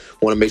life.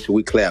 Want to make sure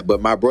we clap.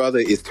 But my brother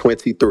is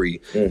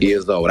 23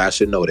 years old. I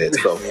should know that.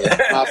 So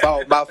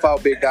my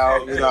fault, big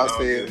dog. You know what I'm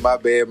saying? My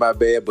bad.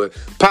 But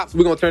Pops,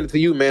 we're going to turn it to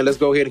you, man. Let's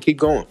go ahead and keep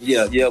going.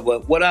 Yeah.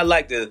 But what I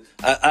like to,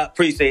 I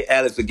appreciate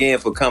Alex again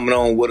for coming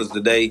on with us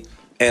today.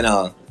 And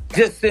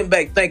just sitting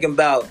back thinking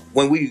about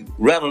when we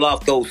rattled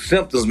off those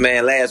symptoms,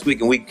 man, last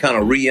week, and we kind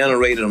of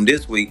reiterated them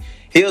this week.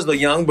 Here's a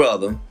young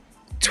brother,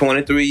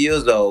 23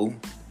 years old,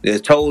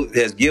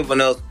 has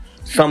given us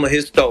some of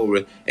his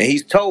story, and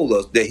he's told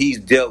us that he's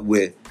dealt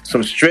with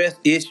some stress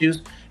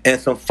issues and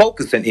some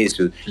focusing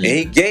issues, and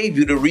he gave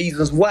you the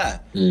reasons why.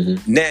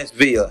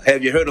 Nashville,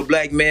 have you heard a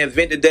black man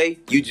vent today?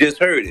 You just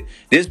heard it.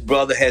 This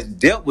brother has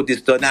dealt with this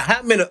stuff. Now,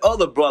 how many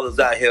other brothers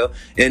out here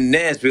in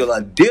Nashville are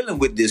dealing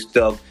with this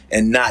stuff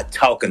and not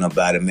talking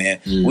about it,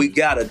 man? We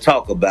gotta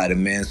talk about it,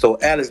 man. So,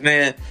 Alex,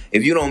 man,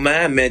 if you don't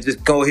mind, man,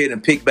 just go ahead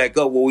and pick back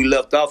up where we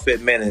left off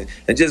at, man,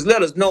 and just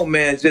let us know,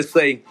 man. Just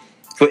say,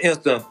 for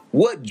instance,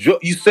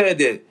 you said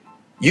that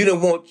you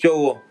didn't want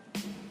your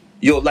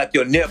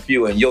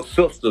nephew and your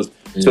sisters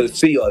to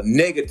see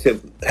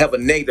have a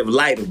negative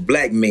light of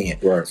black men.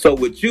 Right. So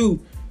with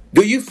you,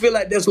 do you feel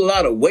like there's a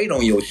lot of weight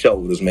on your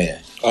shoulders, man?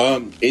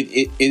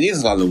 It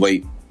is a lot of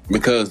weight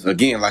because,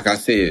 again, like I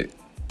said,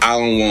 I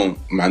don't want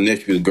my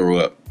nephew to grow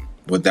up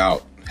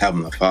without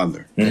having a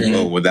father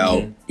or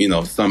without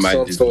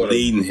somebody just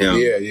leading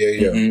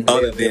him.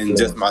 Other than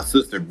just my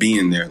sister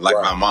being there, like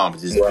my mom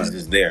is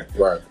just there.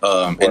 Right.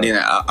 And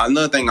then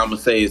another thing I'm gonna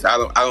say is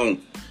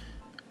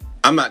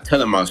I'm not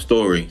telling my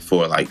story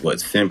for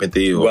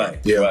sympathy or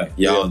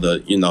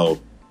y'all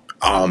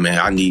oh man,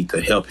 I need to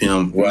help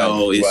him. Right.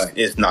 No,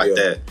 it's not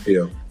that.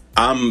 Yeah.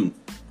 I'm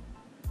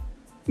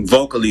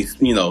vocally,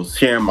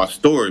 sharing my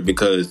story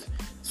because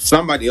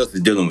somebody else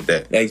is dealing with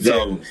that.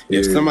 Exactly. So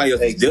if somebody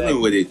else is dealing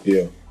with it,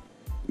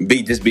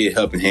 just be a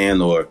helping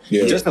hand or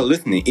just a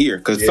listening ear.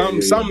 Because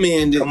some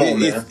men, come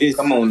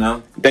on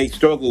now, they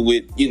struggle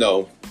with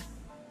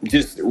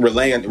just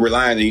relaying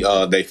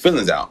their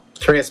feelings out.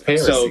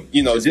 Transparency. So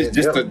just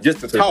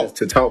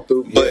to talk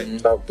through. But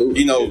talk through.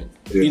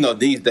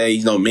 These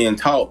days, men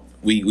talk.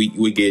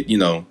 We get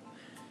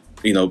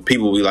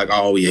people be like,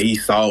 oh yeah,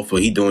 he's soft or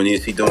he doing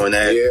this, he doing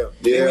that. Yeah.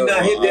 We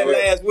not hit that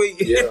last week.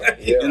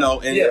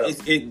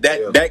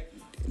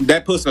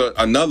 That puts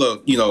another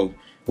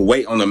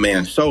weight on a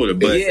man's shoulder.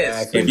 But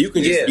if you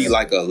can just be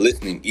like a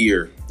listening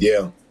ear,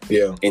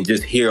 and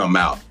just hear them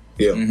out.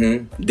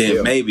 Then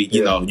maybe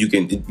you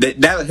can.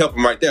 That'll help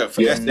them right there.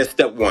 That's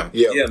step one.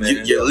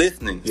 You're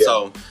listening.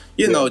 So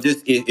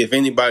just if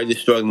anybody's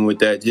just struggling with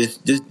that,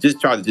 just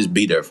try to just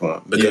be there for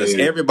them because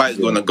everybody's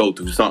going to go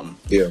through something.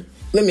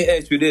 Let me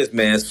ask you this,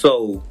 man.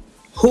 So,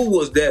 who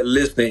was that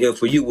listening ear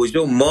for you? Was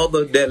your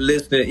mother that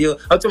listening ear?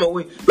 I'm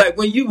talking about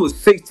when you was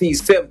 16,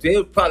 17, it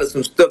was probably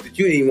some stuff that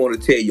you didn't want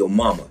to tell your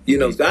mama.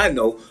 So I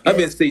know. I've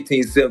been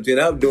 16, 17.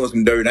 I was doing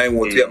some dirt I didn't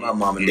want to tell my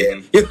mom and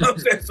dad. You know what I'm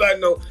saying? So I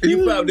know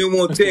you probably didn't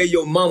want to tell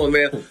your mama,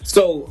 man.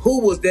 So who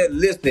was that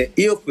listening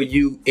ear for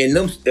you in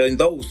those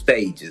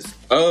stages?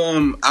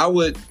 I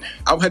would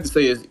have to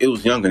say it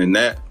was younger than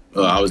that.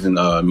 I was in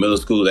middle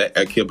school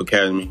at Kipp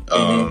Academy.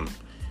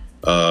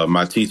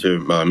 My teacher,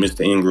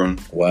 Mr. Ingram.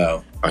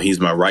 Wow. He's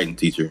my writing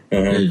teacher.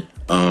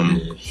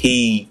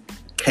 He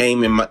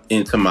came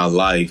into my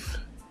life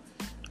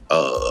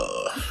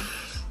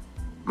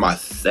my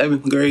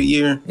 7th grade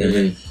year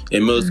in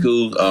middle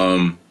school.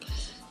 And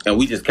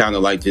we just kind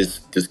of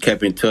just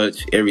kept in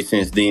touch ever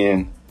since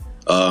then.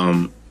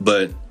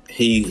 But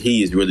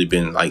he has really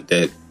been like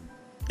that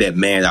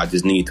man I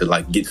just need to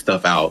get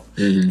stuff out.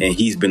 And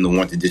he's been the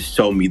one to just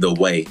show me the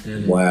way.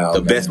 Wow.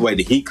 The best way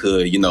that he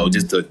could,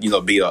 just to,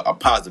 be a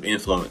positive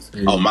influence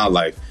on my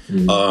life.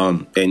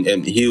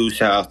 And huge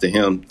shout out to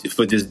him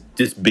for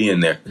just being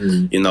there,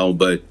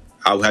 but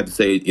I would have to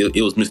say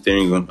it was Mr.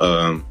 Ingram.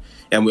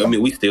 And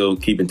we still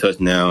keep in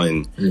touch now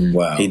and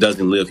he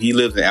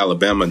lives in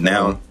Alabama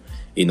now.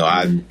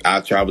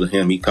 I travel to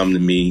him, he come to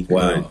me.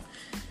 Wow.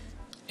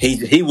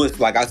 He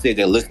was, like I said,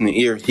 that listening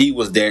ear. He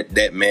was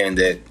that man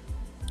that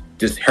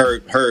just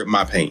heard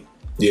my pain.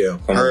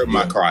 Heard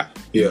my cry.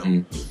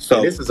 So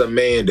and this is a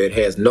man that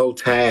has no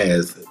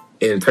ties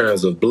in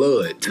terms of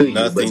blood to you,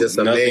 but just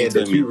a man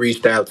that you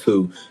reached out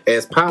to,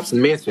 as Pops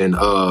mentioned,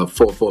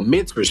 for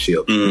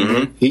mentorship.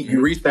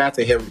 You reached out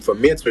to him for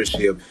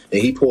mentorship,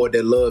 and he poured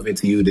that love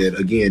into you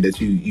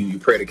that you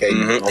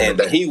predicated on.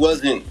 And he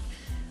wasn't,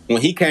 when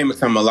he came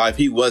into my life,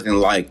 he wasn't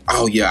like,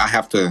 oh yeah, I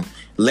have to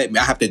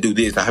do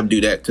this, I have to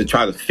do that to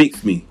try to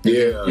fix me.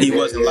 He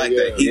wasn't like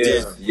that. He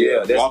just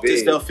walked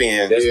himself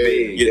in. That's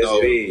big.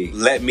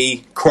 Let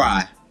me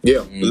cry.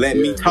 Let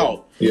me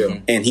talk.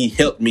 And he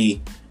helped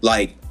me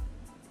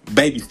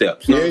baby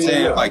steps. You know what I'm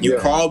saying? Like you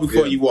crawl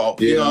before you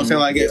walk. You know what I'm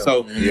saying? Like that.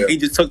 So he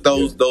just took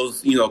those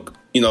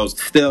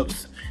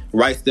steps,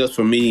 right steps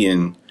for me,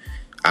 and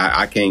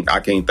I can't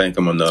thank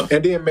him enough.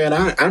 And then, man,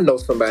 I know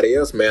somebody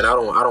else, man. I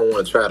don't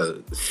want to try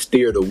to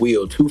steer the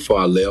wheel too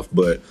far left,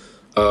 but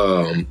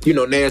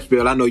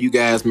Nashville. I know you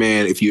guys,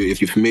 man. If you're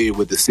familiar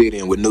with the city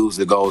and with news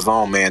that goes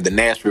on, man, the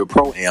Nashville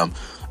Pro-Am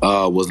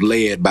was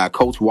led by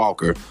Coach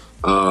Walker.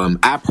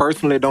 I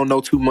personally don't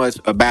know too much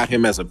about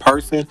him as a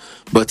person,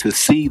 but to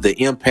see the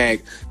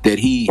impact that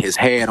he has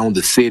had on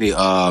the city,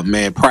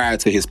 man, prior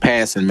to his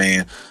passing,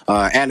 man,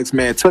 Alex,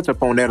 man, touch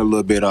up on that a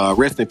little bit.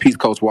 Rest in peace,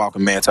 Coach Walker,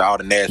 man, to all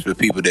the Nashville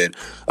people that,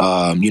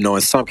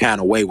 in some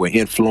kind of way were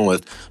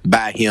influenced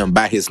by him,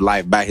 by his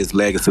life, by his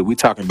legacy. We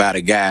talking about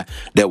a guy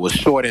that was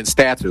short in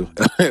stature,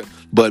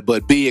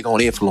 but big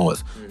on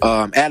influence.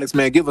 Alex,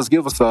 man, give us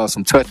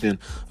some touching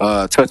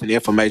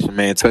information,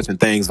 man, touching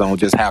things on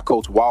just how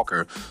Coach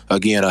Walker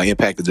again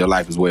impacted your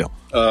life as well.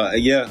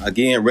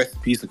 Again, rest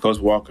in peace to Coach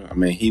Walker. I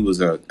mean, he was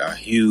a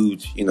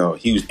huge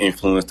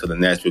influence to the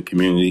Nashville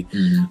community.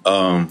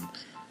 Mm-hmm.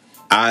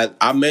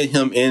 I met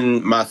him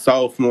in my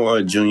sophomore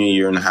or junior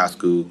year in high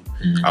school.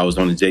 Mm-hmm. I was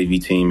on the JV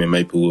team in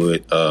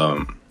Maplewood.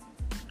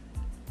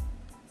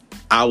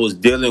 I was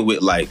dealing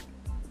with like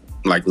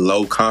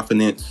low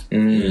confidence,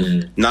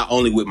 not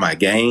only with my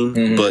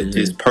game, but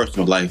just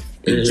personal life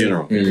in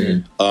general.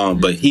 Mm-hmm.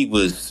 But he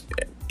was,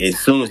 as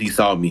soon as he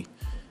saw me,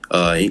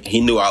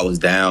 he knew I was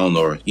down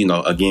or,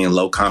 again,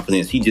 low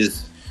confidence. He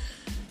just,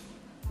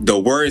 the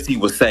words he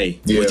would say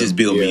would just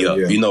build me up,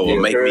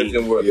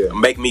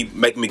 make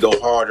me go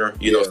harder,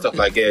 stuff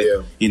like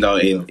that,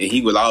 and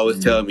he would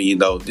always tell me,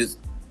 just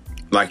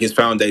like his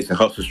foundation,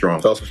 hustle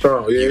strong. Hustle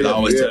strong, he would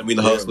always tell me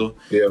to hustle.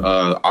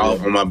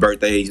 On my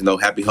birthdays,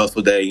 happy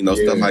hustle day,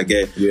 stuff like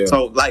that. Yeah.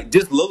 So like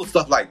just little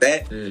stuff like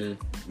that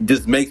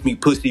just makes me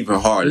push even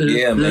harder.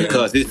 Yeah, man.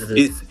 Because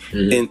it's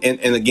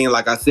and again,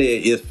 like I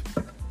said,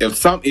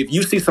 if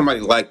you see somebody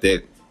like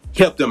that,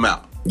 help them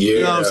out. Yeah,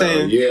 you know what I'm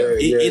saying?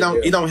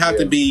 It don't have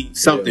to be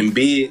something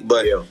big,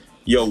 but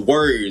your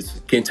words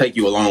can take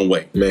you a long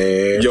way.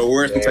 Man, your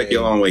words can take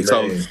you a long way.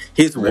 So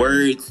his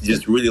words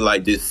just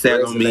really just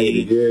sat on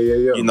me.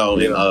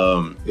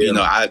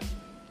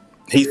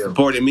 He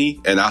supported me,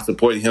 and I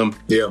supported him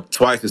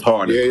twice as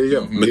hard.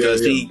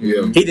 Because he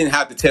didn't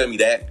have to tell me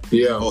that,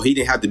 or he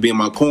didn't have to be in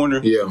my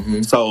corner.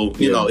 So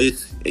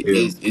it's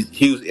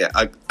huge.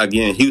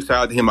 Again, huge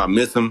shout out to him. I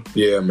miss him.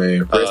 Yeah,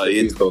 man.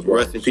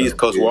 Rest in peace,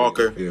 Coach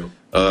Walker.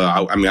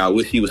 I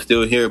wish he was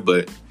still here,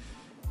 but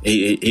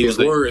his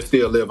words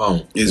still live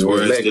on. His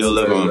words still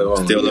live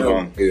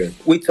on. Yeah.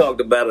 We talked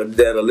about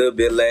that a little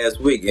bit last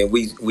week, and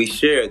we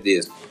shared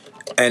this.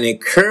 An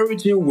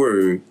encouraging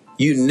word,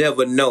 you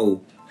never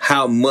know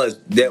how much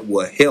that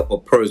will help a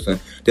person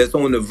that's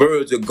on the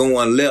verge of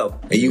going left,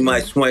 and you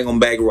might swing them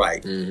back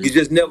right. You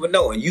just never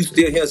know. And you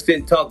still here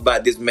sitting talk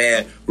about this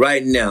man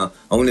right now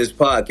on this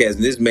podcast,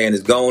 and this man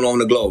is going on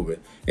to glory.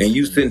 And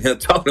you sitting here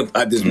talking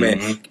about this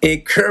man.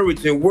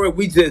 Encouraging word.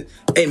 We just,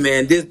 hey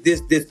man,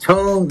 this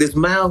tongue, this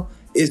mouth,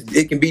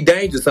 it can be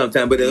dangerous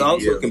sometimes, but it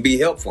also can be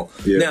helpful.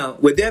 Now,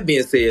 with that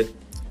being said,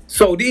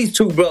 so these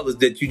two brothers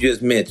that you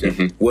just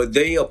mentioned, were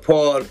they a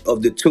part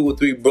of the 2 or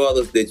 3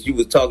 brothers that you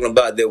was talking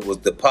about that was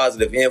the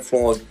positive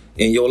influence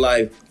in your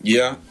life?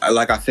 Yeah,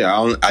 like I said,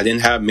 I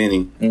didn't have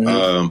many,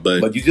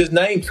 but you just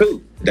named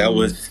 2. That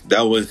was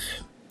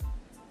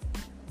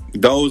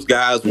those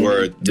guys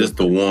were just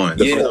the one.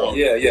 So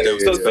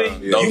see,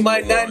 you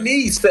might not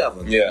need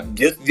 7. Yeah,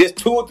 just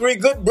 2 or 3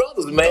 good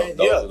brothers, man.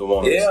 Those are the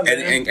ones. Yeah,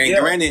 man. And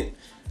granted,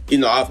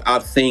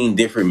 I've seen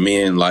different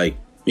men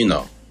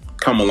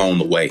come along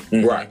the way,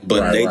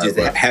 but they just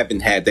haven't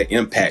had the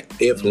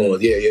impact,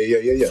 influence,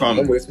 from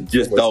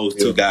just those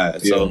 2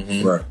 guys. So,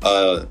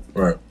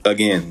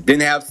 again,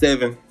 didn't have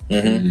 7,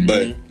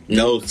 but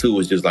those 2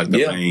 was just like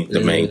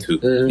the main 2.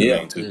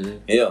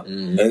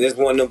 And that's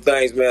one of them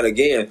things, man.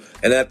 Again,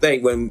 and I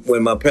think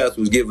when my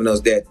pastor was giving us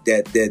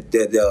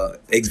that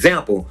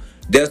example,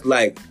 that's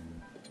like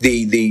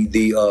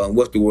the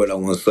what's the word I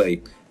want to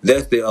say?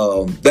 That's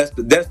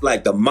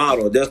like the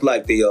model. That's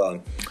like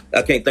the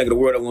I can't think of the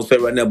word I want to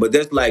say right now, but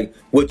that's like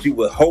what you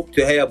would hope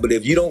to have. But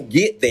if you don't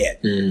get that,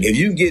 if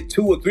you get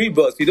 2 or 3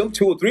 brothers, see them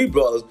 2 or 3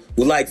 brothers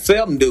were like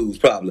 7 dudes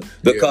probably,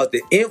 because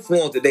the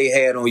influence that they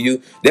had on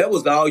you, that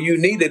was all you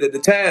needed at the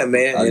time,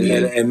 man.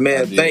 And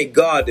man, thank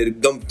God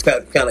that them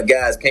kind of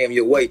guys came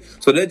your way.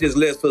 So that just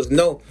lets us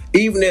know,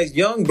 even as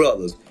young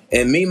brothers,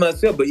 and me,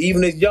 myself, but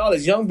even as y'all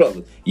as young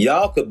brothers,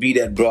 y'all could be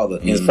that brother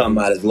in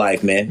somebody's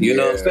life, man. You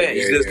know what I'm saying?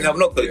 You just never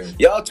know. Because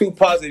y'all 2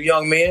 positive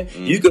young men,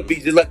 you could be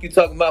just like you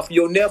talking about for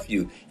your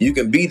nephew. You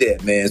can be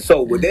that, man.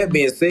 So with that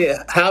being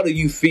said, how do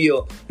you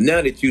feel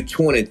now that you're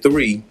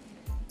 23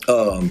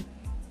 and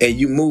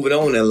you moving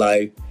on in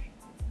life?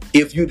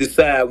 If you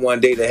decide one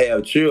day to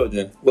have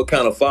children, what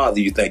kind of father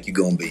you think you're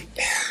going to be?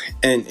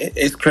 And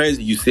it's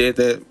crazy you said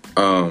that.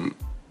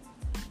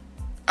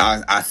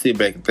 I sit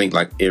back and think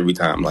every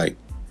time,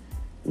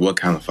 what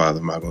kind of father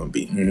am I going to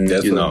be?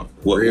 That's a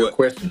real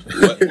question.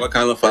 What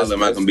kind of father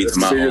am I going to be to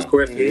my home?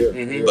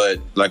 Question. But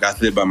like I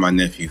said about my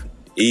nephew,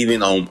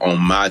 even on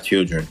my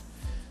children,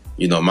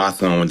 you know, my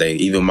son one day,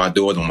 even my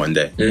daughter one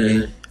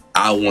day,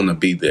 I want to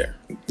be there.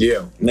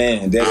 Yeah,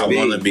 man, that's I big.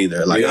 want to be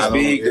there. Like that's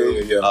big,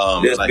 dude.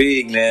 That's like,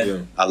 big,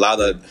 man. A lot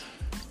of,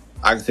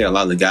 I can say a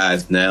lot of the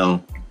guys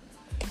now,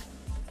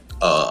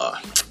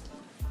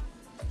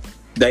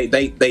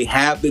 they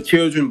have the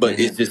children, but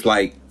it's just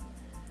like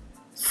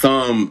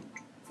some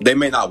they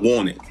may not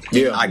want it.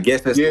 Yeah, I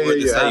guess that's the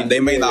word to say. They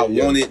may not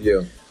want it.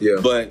 Yeah.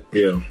 But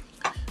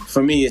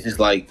for me, it's just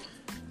like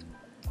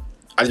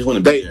I just want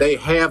to be there. They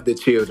have the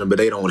children, but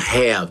they don't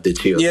have the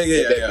children.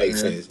 That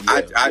makes sense.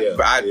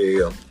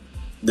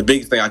 The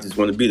biggest thing, I just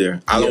want to be there.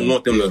 I don't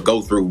want them to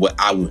go through what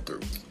I went through.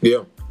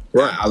 Yeah,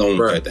 right. I don't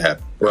want that to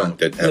happen.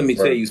 Let me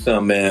tell you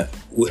something, man.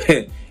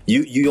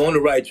 You on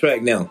the right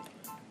track now.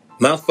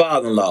 My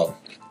father-in-law,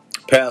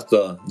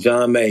 Pastor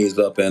John Mays,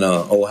 up in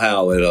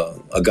Ohio at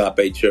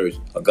Agape Church,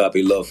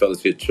 Agape Love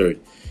Fellowship Church.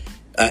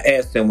 I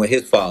asked him when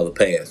his father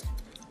passed,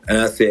 and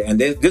I said, and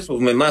this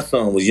was when my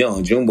son was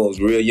young. Jumbo was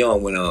real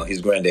young when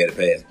his granddaddy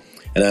passed,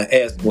 and I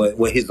asked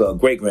when his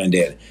great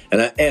granddaddy,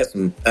 and I asked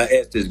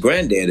his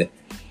granddaddy,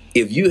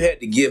 if you had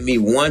to give me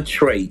one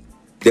trait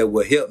that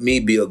would help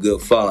me be a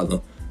good father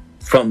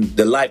from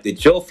the life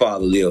that your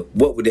father lived,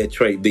 what would that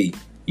trait be?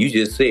 You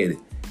just said it.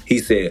 He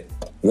said,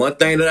 one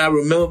thing that I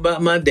remember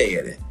about my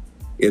daddy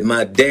is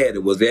my daddy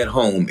was at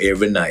home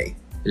every night.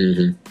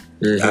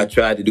 I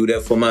tried to do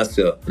that for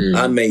myself.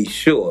 I made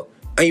sure,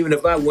 even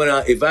if I went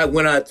out of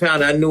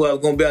town, I knew I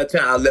was going to be out of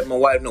town, I'd let my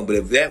wife know. But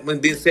if that one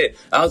been said,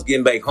 I was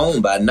getting back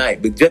home by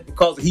night. But just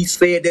because he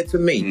said that to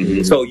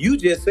me. So you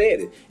just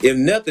said it. If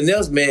nothing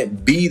else, man,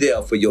 be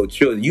there for your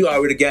children. You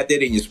already got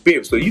that in your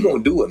spirit, so you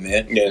going to do it,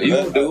 man. Yeah, you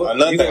going to do it.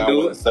 Another thing I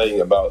would say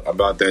about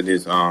that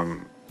is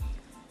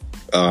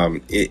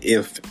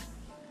if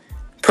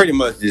pretty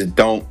much just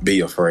don't be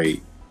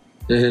afraid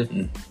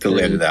to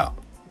let it out.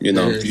 You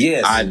know,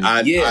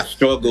 I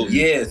struggled.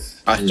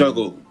 Yes, I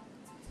struggled.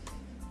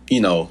 You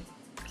know,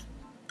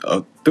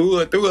 through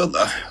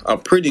a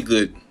pretty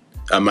good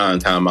amount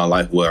of time in my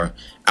life where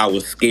I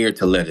was scared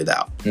to let it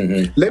out.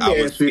 Let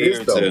me ask you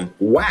this though: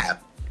 Why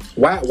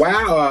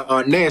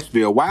are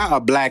Nashville? Why are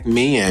black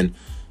men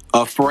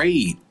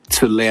afraid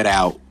to let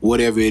out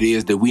whatever it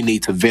is that we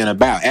need to vent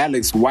about?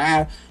 Alex,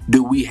 why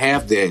do we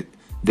have that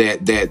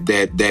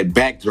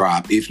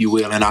backdrop, if you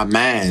will, in our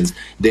minds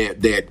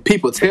that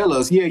people tell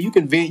us, yeah, you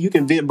can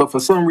vent, but for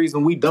some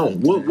reason we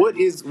don't.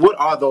 What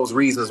are those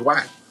reasons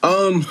why?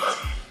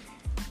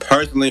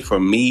 Personally, for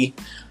me,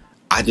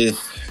 I don't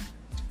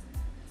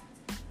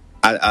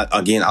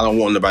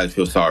want nobody to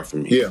feel sorry for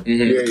me.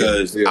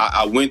 Because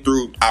I went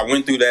through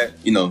that,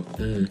 you know,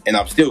 and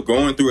I'm still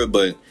going through it,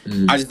 but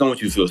I just don't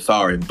want you to feel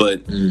sorry.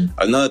 But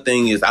another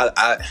thing is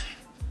I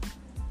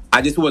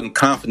just wasn't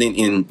confident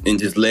in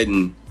just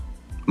letting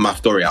my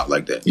story out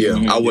like that.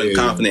 I wasn't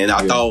confident, and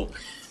I thought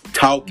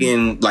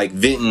talking, like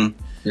venting,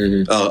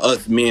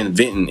 us men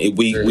venting,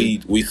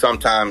 we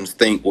sometimes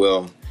think,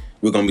 well,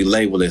 we're gonna be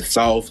labeled as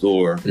soft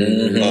or he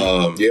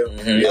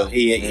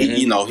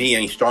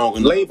ain't strong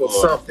enough. Label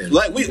something.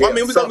 Like we're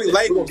gonna be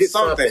labeled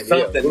something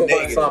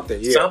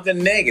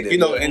negative. You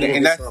know,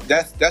 and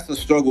that's a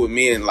struggle with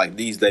men like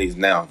these days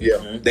now.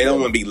 They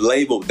don't want to be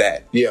labeled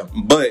that.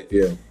 But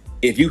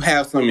if you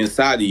have something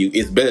inside of you,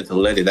 it's better to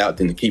let it out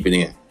than to keep it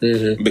in.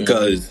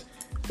 Because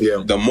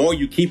the more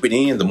you keep it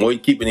in,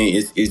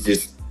 it's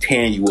just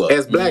tearing you up.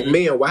 As black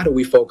men, why do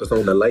we focus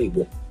on the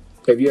label?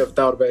 Have you ever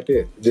thought about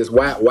that? Just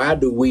why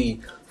do we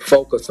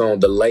focus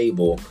on the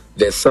label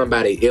that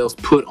somebody else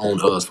put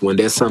on us when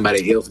that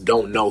somebody else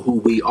don't know who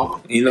we are?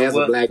 You know, as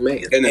a black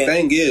man. And the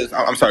thing is,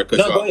 I'm sorry, go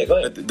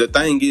ahead. The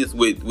thing is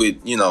with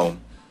you know,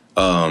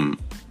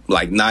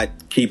 like not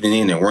keeping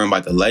it in and worrying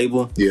about the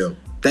label.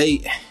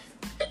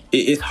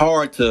 It's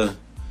hard to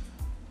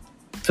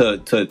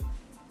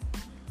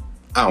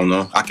I don't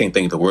know. I can't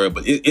think of the word,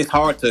 but it's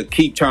hard to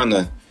keep trying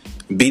to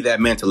be that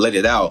man to let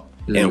it out.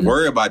 And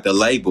worry about the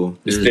label,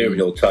 the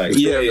stereotype,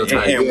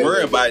 and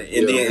worry about it,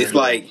 and then it's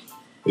like,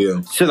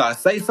 should I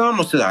say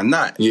something or should I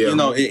not? You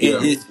know,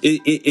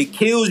 it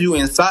kills you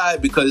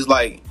inside because it's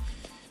like,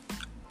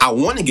 I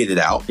want to get it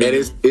out, and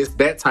it's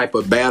that type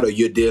of battle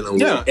you're dealing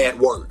with at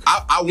work.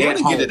 I want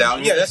to get it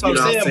out, that's what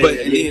I'm saying. But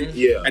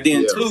and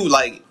then too,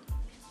 like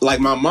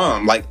my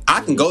mom, like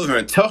I can go to her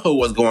and tell her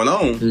what's going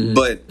on,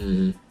 but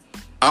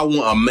I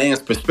want a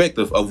man's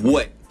perspective of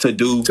what to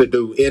do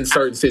in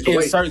certain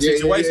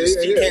situations.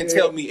 She can't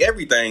tell me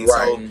everything.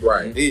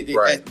 Right.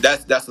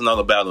 That's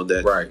another battle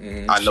that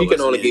I know. She can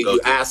only give you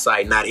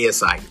eyesight, not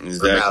insight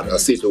about a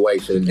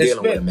situation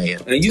dealing with a man.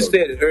 And you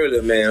said it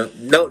earlier, man.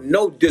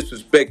 No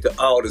disrespect to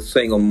all the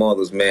single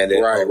mothers, man.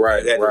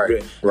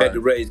 That had to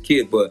raise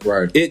kids, but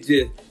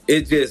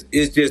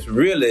it's just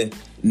really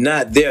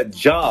not their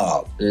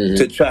job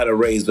to try to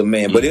raise a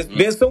man. But it's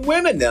been some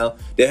women now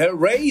that have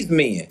raised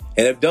men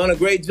and have done a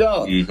great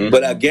job.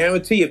 But I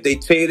guarantee if they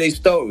tell you their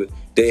story,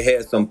 they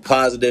had some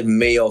positive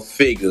male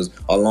figures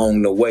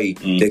along the way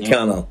that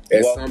kind of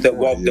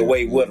walked the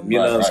way with them. You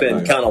know what I'm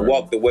saying? Kind of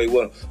walked the way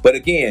with them. But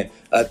again,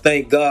 I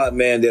thank God,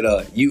 man,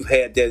 that you've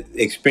had that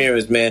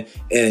experience, man.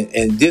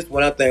 And this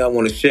one I think I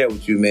want to share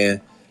with you,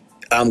 man.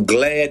 I'm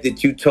glad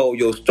that you told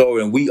your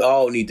story, and we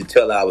all need to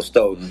tell our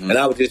story. And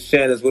I was just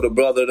sharing this with a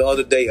brother the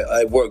other day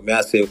at work, man.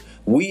 I said,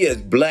 we as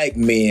black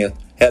men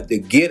have to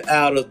get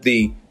out of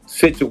the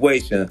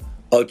situation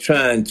of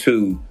trying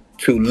to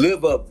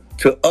live up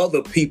to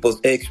other people's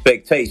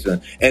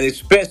expectations, and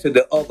especially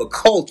the other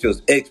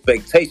culture's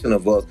expectation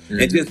of us,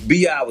 and just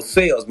be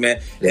ourselves, man.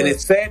 Right. And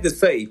it's sad to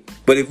say,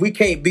 but if we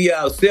can't be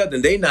ourselves,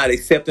 then they not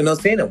accepting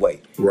us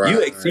anyway.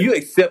 Right. You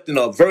accepting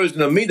a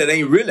version of me that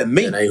ain't really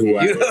me. That ain't who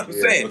I am. You know what I'm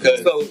saying?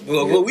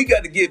 So we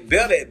got to get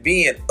better at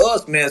being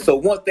us, man. So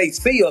once they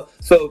see us,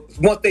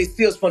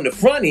 from the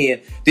front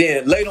end,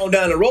 then later on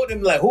down the road, they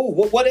be like,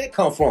 where that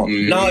come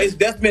from? No,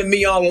 that's been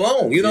me all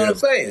along. You know what I'm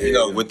saying? You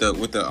know, with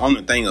the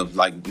only thing of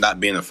like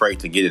not being afraid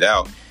to get it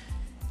out.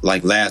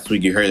 Like last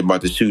week, you heard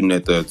about the shooting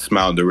at the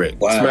Smile Direct.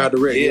 Wow. Smile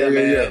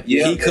Direct,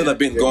 yeah. He could have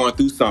been going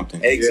through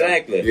something.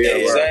 Exactly.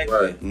 Exactly.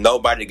 Right.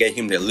 Nobody gave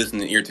him that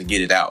listening ear to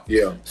get it out.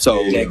 Yeah.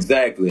 So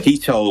he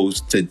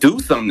chose to do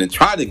something to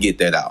try to get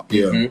that out.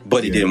 Yeah.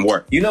 But it didn't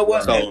work. You know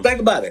what? So,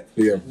 think about it.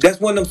 Yeah. That's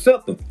one of them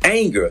symptoms.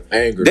 Anger.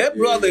 That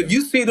brother, if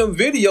you see them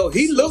videos,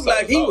 he looked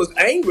like he was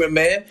angry,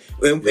 man.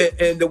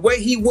 And the way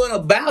he went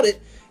about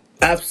it,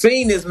 I've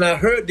seen this and I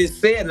heard this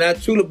said, and I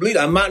truly believe it.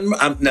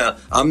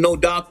 I'm no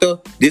doctor.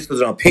 This is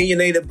an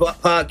opinionated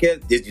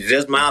podcast. This is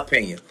just my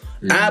opinion.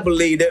 I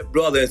believe that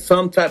brother in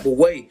some type of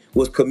way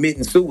was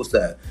committing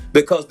suicide,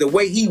 because the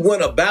way he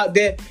went about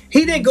that,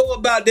 he didn't go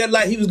about that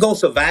like he was going to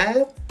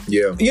survive.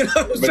 Yeah. You know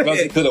what I'm saying?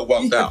 Because he could have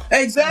walked out.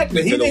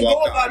 Exactly. He didn't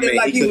go about it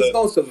like he was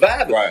going to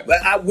survive it. Right.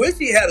 But I wish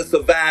he had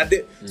survived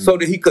it so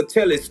that he could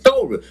tell his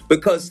story.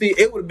 Because, see,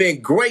 it would have been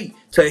great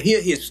to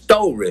hear his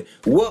story.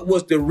 What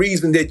was the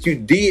reason that you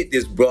did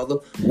this, brother?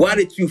 Why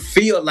did you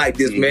feel like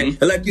this, man?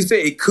 And like you said,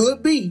 it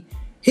could be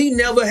he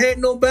never had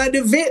nobody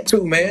to vent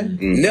to, man.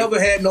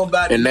 Never had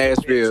nobody. In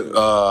Nashville,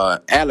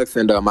 Alex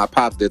and my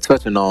pops, they're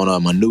touching on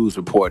a news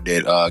report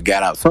that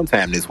got out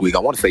sometime this week. I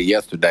want to say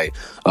yesterday,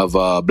 of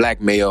a black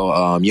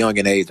male, young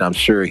in age. I'm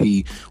sure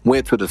he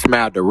went to the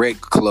Smile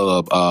Direct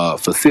Club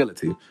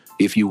facility,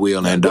 if you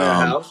will, and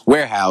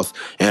warehouse,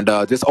 and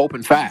just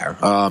opened fire.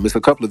 It's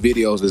a couple of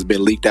videos that's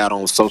been leaked out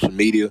on social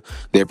media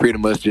that pretty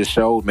much just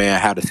showed,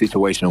 man, how the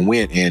situation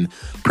went. And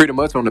pretty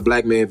much on the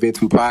Black Man Vent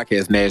 2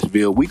 podcast,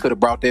 Nashville, we could have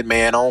brought that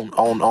man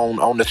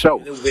on the show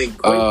to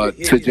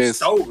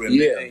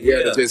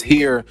just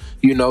hear,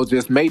 you know,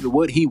 just maybe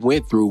what he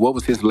went through, what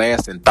was his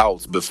lasting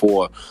thoughts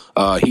before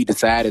he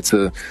decided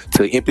to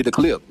empty the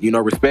clip, you know,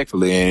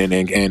 respectfully, and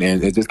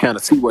just kind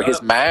of see where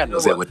his mind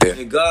was at with that.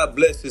 And God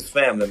bless his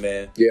family,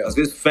 man. Yeah.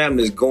 His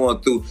family is going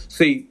through,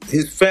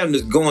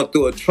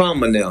 a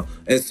trauma now.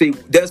 And see,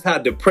 that's how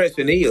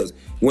depression is.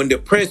 When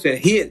depression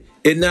hit,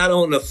 it not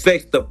only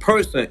affects the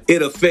person,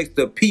 it affects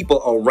the people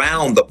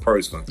around the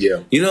person.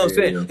 Yeah. You know what I'm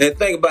saying? Yeah. And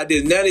think about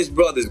this. Now this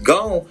brother's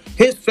gone.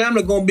 His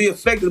family going to be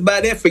affected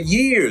by that for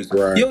years.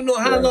 Right. You don't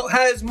know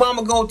how his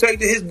mama going to take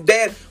to his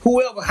dad,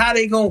 whoever, how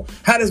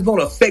that's going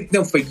to affect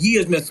them for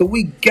years, man. So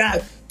we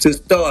got to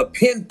start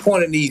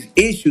pinpointing these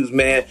issues,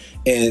 man,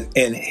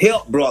 and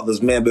help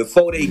brothers, man,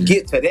 before they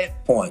get to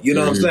that point. You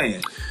know what I'm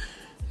saying?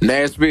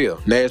 Nashville,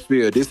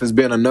 this has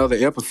been another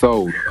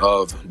episode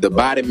of the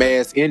Body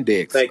Mass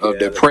Index of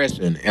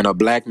Depression in a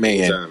Black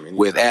Man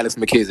with Alex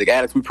McKissick.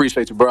 Alex, we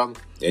appreciate you, brother.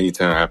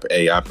 Anytime. I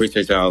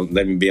appreciate y'all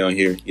letting me be on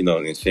here, you know,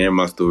 and sharing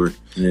my story.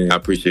 Yeah. I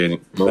appreciate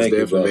it. Most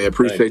definitely, man.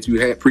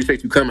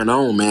 Appreciate you coming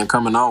on, man.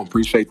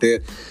 Appreciate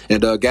that.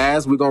 And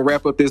guys, we're gonna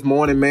wrap up this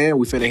morning, man.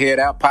 We finna head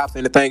out. Pops,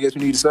 anything else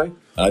you need to say?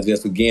 I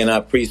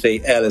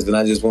appreciate Alex, and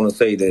I just want to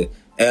say that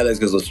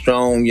Alex is a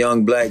strong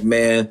young black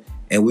man,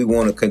 and we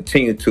want to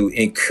continue to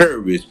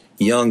encourage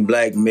young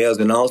black males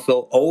and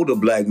also older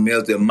black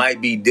males that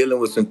might be dealing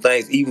with some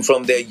things, even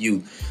from their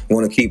youth. We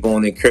want to keep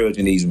on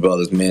encouraging these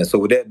brothers, man. So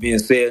with that being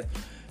said,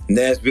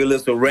 Nashville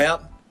is a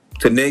wrap.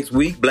 Till next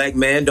week, black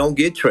man, don't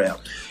get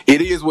trapped. It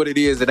is what it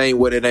is. It ain't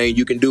what it ain't.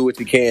 You can do what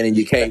you can, and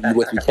you can't do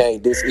what you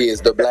can't. This is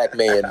the Black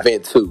Man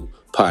Vent 2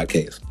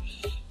 podcast.